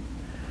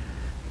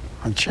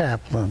a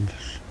chaplain,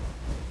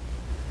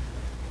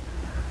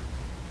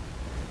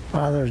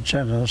 Father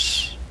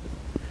Jennis,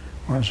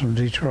 was from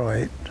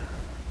Detroit,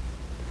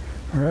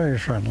 very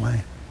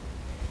friendly.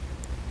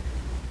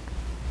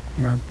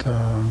 But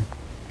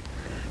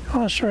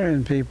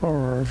Australian people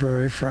were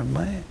very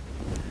friendly.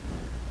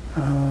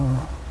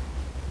 Of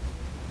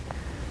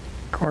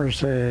course,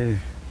 the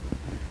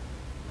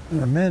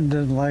men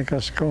didn't like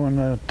us going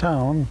to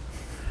town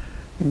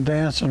and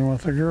dancing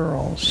with the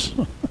girls.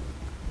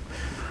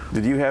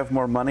 Did you have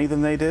more money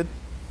than they did?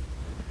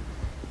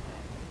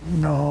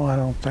 No, I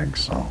don't think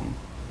so.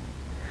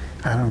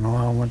 I don't know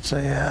how much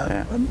they had.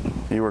 Yeah. But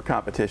You were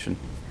competition.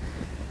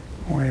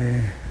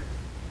 of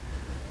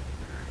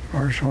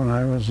course, when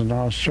I was in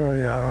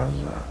Australia, I was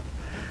a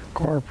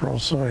corporal,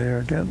 so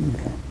you're getting,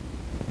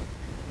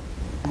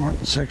 what,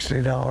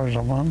 $60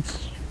 a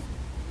month?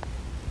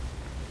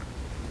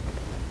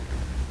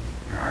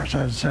 Of course,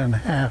 I'd send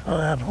half of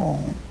that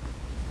home.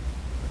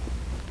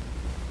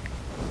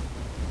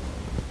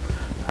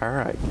 All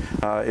right.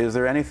 Is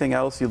there anything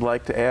else you'd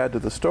like to add to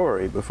the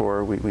story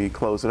before we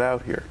close it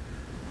out here?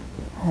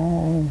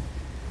 Oh,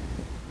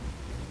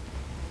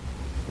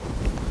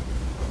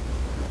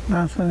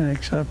 nothing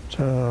except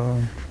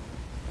I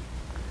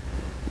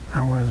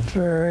was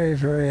very,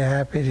 very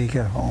happy to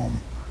get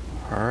home.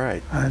 All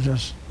right. I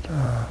just, in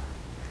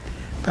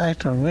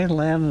fact, when we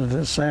landed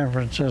at San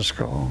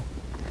Francisco,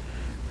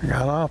 we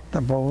got off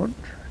the boat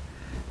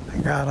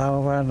and got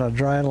out on the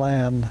dry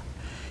land.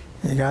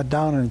 You got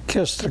down and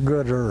kissed the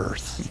good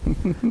earth.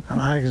 And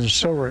I can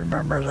still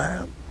remember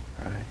that.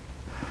 Right.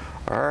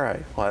 All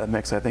right. Well, that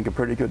makes, I think, a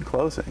pretty good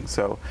closing.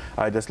 So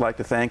I'd just like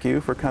to thank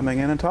you for coming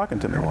in and talking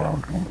to me You're today.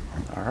 welcome.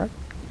 All right.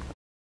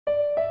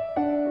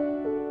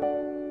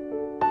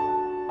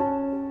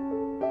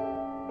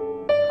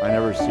 I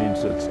never seen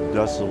such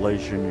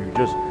desolation.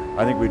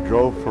 I think we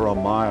drove for a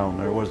mile and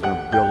there wasn't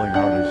a building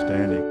hardly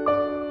standing.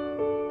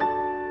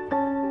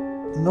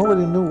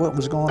 Nobody knew what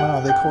was going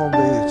on. They called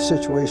the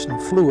situation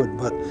fluid,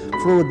 but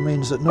fluid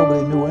means that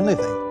nobody knew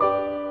anything.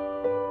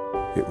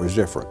 It was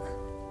different.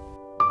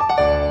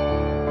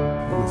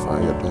 If I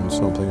had done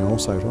something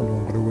else, I don't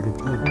know what I would have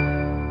done.